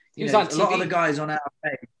status. He was on TV. A lot of the guys on our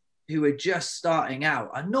page who were just starting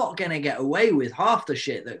out are not going to get away with half the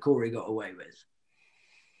shit that Corey got away with.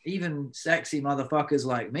 Even sexy motherfuckers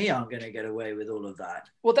like me aren't going to get away with all of that.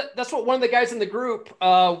 Well, that's what one of the guys in the group,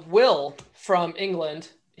 Will from England,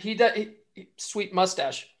 he sweet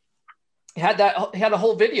mustache. He had a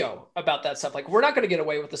whole video about that stuff. Like, we're not going to get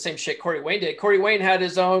away with the same shit Corey Wayne did. Corey Wayne had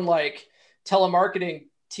his own like telemarketing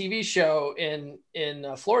TV show in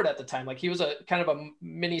Florida at the time. Like, he was a kind of a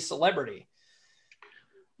mini celebrity.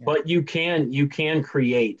 But you can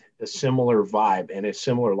create a similar vibe and a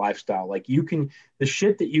similar lifestyle. Like, the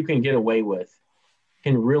shit that you can get away with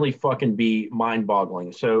can really fucking be mind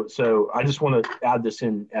boggling. So I just want to add this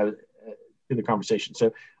in to the conversation.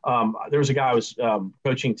 So there was a guy I was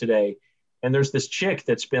coaching today, and there's this chick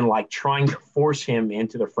that's been like trying to force him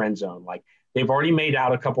into the friend zone. Like, they've already made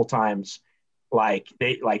out a couple times. Like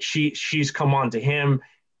she's come on to him,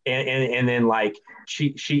 and then like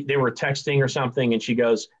they were texting or something, and she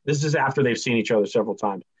goes, this is after they've seen each other several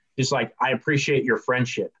times. He's like, I appreciate your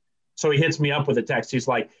friendship. So he hits me up with a text. He's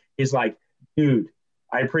like, dude,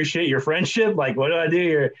 I appreciate your friendship. Like, what do I do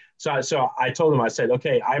here? So I told him, I said,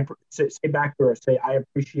 okay, say back to her, say, I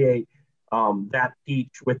appreciate that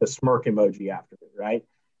peach with a smirk emoji after it, right?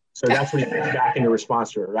 So that's what he puts back into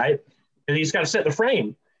response to her, right? And he's got to set the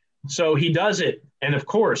frame. So he does it. And of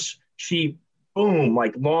course, she, boom,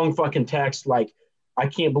 like long fucking text, like, I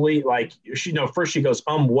can't believe, like, first she goes,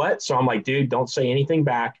 what? So I'm like, dude, don't say anything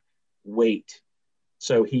back. Wait.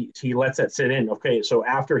 So he lets that sit in. Okay. So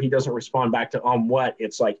after he doesn't respond back to what,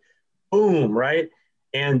 it's like, boom, right?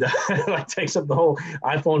 And like takes up the whole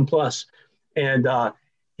iPhone Plus. And the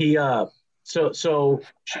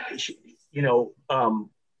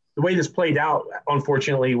way this played out,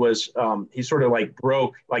 unfortunately, was he sort of like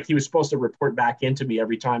broke, like he was supposed to report back into me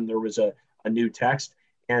every time there was a new text.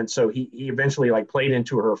 And so he eventually like played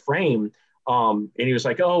into her frame. And he was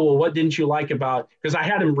like, oh, well, what didn't you like about, because I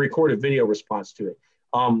had him record a video response to it.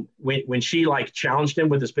 When she like challenged him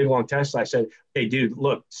with this big long text, I said, hey, dude,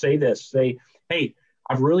 look, say this, say, hey,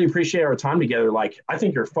 I've really appreciated our time together. Like, I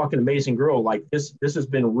think you're a fucking amazing girl. Like, this has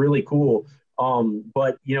been really cool.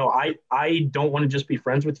 But I don't want to just be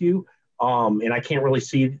friends with you. And I can't really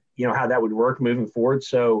see, how that would work moving forward.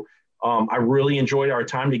 So, I really enjoyed our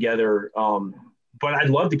time together. But I'd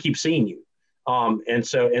love to keep seeing you. And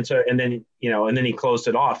then he closed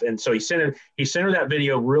it off. And so he sent her that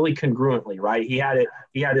video really congruently, right? He had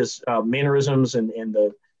his mannerisms and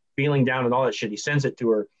the feeling down and all that shit. He sends it to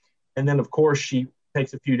her. And then of course she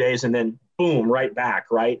takes a few days and then boom, right back.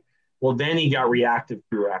 Right. Well, then he got reactive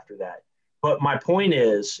to her after that. But my point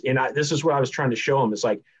is, this is what I was trying to show him, is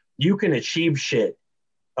like, you can achieve shit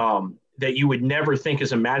that you would never think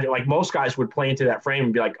is imaginable. Like, most guys would play into that frame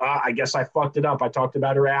and be like, I guess I fucked it up. I talked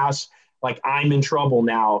about her ass. Like, I'm in trouble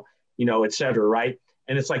now, et cetera. Right.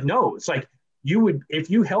 And it's like, no, it's like you would, if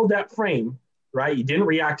you held that frame, right, you didn't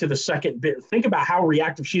react to the second bit. Think about how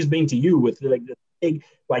reactive she's being to you with like the big,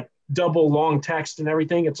 like double long text and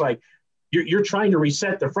everything. It's like, you're trying to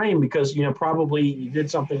reset the frame because, probably you did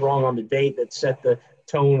something wrong on the date that set the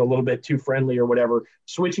tone a little bit too friendly or whatever.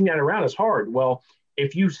 Switching that around is hard. Well,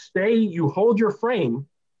 if you hold your frame,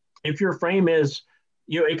 if your frame is,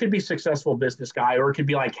 it could be successful business guy, or it could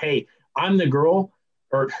be like, hey, I'm the girl,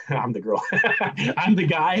 or I'm the girl. I'm the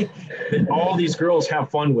guy that all these girls have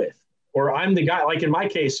fun with. Or I'm the guy, like in my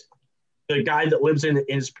case, the guy that lives in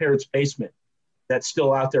his parents' basement that's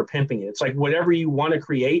still out there pimping it. It's like, whatever you want to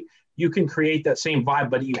create, you can create that same vibe,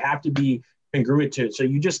 but you have to be congruent to it. So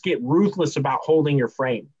you just get ruthless about holding your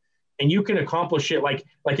frame. and you can accomplish it. Like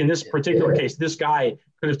in this particular case, this guy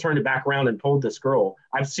could have turned it back around and pulled this girl.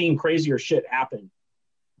 I've seen crazier shit happen,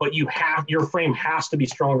 but your frame has to be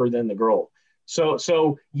stronger than the girl.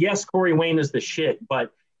 So yes, Corey Wayne is the shit,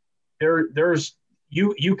 but there's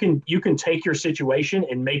you can take your situation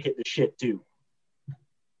and make it the shit too.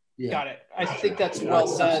 Yeah. Got it. I think that's well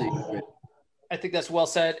said. I think that's well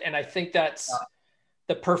said, and I think that's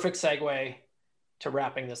the perfect segue to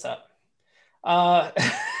wrapping this up.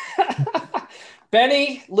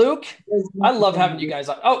 Benny, Luke, I love having you guys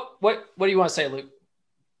on. Oh, what do you want to say, Luke?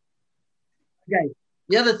 Okay.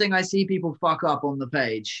 The other thing I see people fuck up on the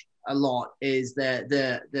page a lot is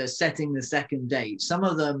they're setting the second date. Some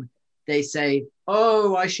of them, they say,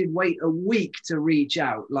 oh, I should wait a week to reach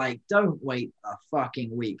out. Like, don't wait a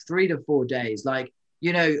fucking week, 3 to 4 days. Like,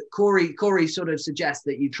 you know, Corey sort of suggests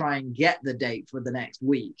that you try and get the date for the next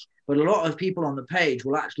week. But a lot of people on the page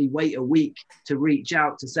will actually wait a week to reach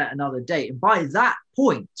out to set another date. And by that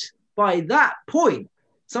point,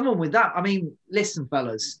 someone with that, I mean, listen,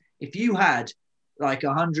 fellas, if you had like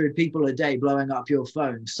 100 people a day blowing up your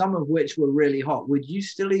phone, some of which were really hot, would you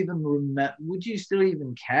still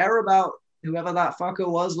even care about whoever that fucker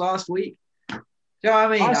was last week? Do you know what I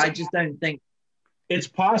mean? I just don't think it's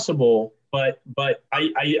possible, but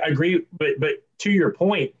I agree. But to your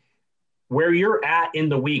point, where you're at in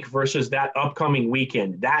the week versus that upcoming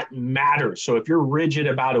weekend, that matters. So if you're rigid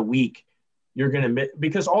about a week, you're going to,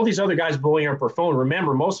 because all these other guys blowing up her phone,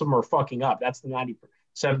 remember, most of them are fucking up. That's the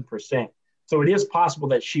 97%. So it is possible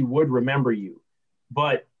that she would remember you.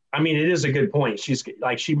 But I mean, it is a good point. She's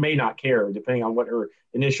like, she may not care depending on what her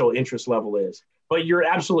initial interest level is. But you're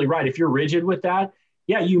absolutely right. If you're rigid with that,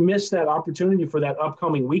 yeah, you miss that opportunity for that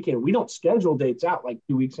upcoming weekend. We don't schedule dates out like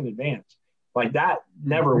 2 weeks in advance. Like that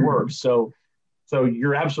never works. So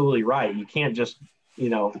you're absolutely right. You can't just,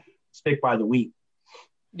 stick by the week.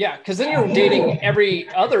 Yeah, because then you're dating every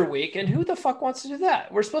other week, and who the fuck wants to do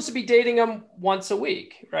that? We're supposed to be dating them once a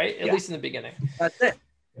week, right? At least in the beginning. That's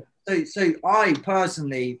it. So I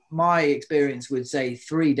personally, my experience would say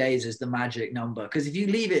 3 days is the magic number, because if you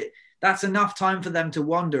leave it, that's enough time for them to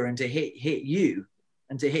wander and to hit you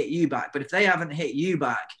and to hit you back. But if they haven't hit you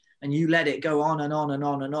back, and you let it go on and on and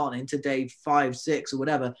on and on into day 5, 6 or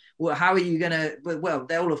whatever, well, how are you going to, well,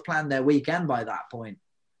 they'll have planned their weekend by that point.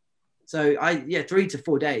 So 3 to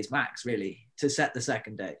 4 days max, really, to set the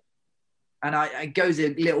second date. And it goes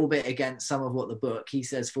a little bit against some of what the book, he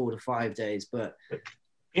says 4 to 5 days, but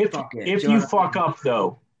if you fuck up,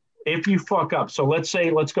 so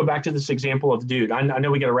let's go back to this example of the dude. I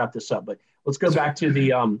know we got to wrap this up, but let's go back to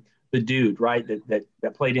the dude, right,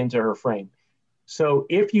 that played into her frame. So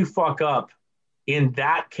if you fuck up in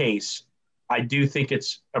that case, I do think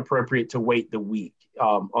it's appropriate to wait the week,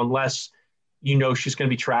 unless she's going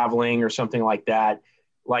to be traveling or something like that.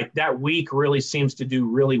 Like that week really seems to do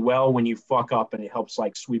really well when you fuck up, and it helps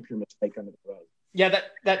like sweep your mistake under the rug. Yeah,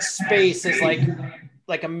 that space is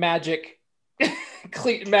like a magic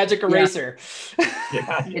eraser.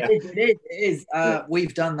 Yeah. It is.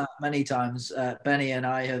 We've done that many times. Benny and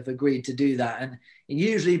I have agreed to do that, and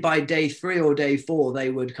usually by day 3 or day 4 they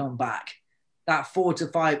would come back. That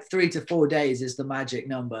 3 to 4 days is the magic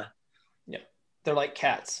number. Yeah, they're like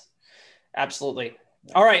cats. Absolutely.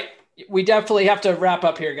 All right, we definitely have to wrap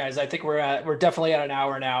up here, guys. I think we're definitely at an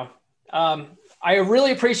hour now. I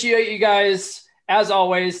really appreciate you guys as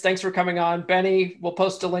always. Thanks for coming on, Benny. We'll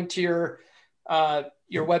post a link to your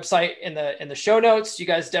website in the show notes. You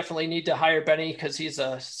guys definitely need to hire Benny because he's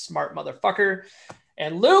a smart motherfucker.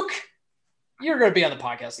 And Luke, you're going to be on the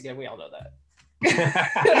podcast again. We all know that.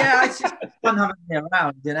 Yeah, it's just fun having me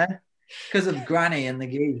around, because of Granny and the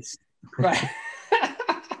geese. Right.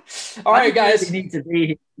 All right, guys. You need to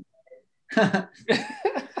be here.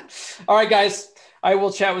 All right, guys. I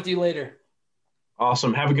will chat with you later.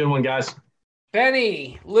 Awesome. Have a good one, guys.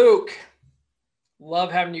 Benny, Luke,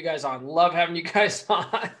 love having you guys on.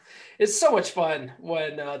 It's so much fun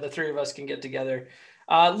when the three of us can get together.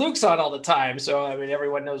 Luke's on all the time, so I mean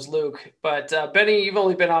everyone knows Luke. But Benny, you've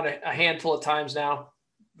only been on a handful of times now,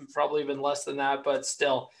 probably even less than that. But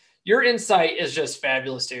still, your insight is just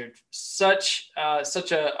fabulous, dude. Such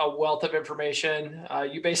a wealth of information.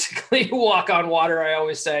 You basically walk on water, I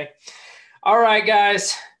always say. All right,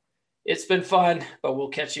 guys, it's been fun, but we'll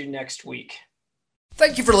catch you next week.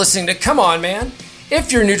 Thank you for listening to Come On Man.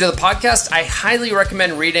 If you're new to the podcast, I highly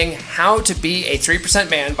recommend reading How to Be a 3%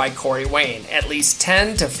 Man by Corey Wayne at least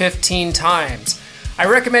 10 to 15 times. I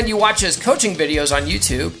recommend you watch his coaching videos on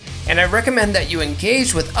YouTube, and I recommend that you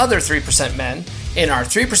engage with other 3% men in our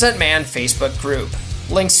 3% Man Facebook group.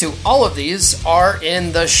 Links to all of these are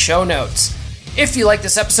in the show notes. If you like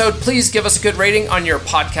this episode, please give us a good rating on your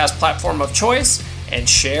podcast platform of choice and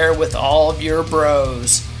share with all of your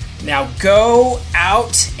bros. Now go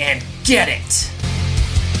out and get it.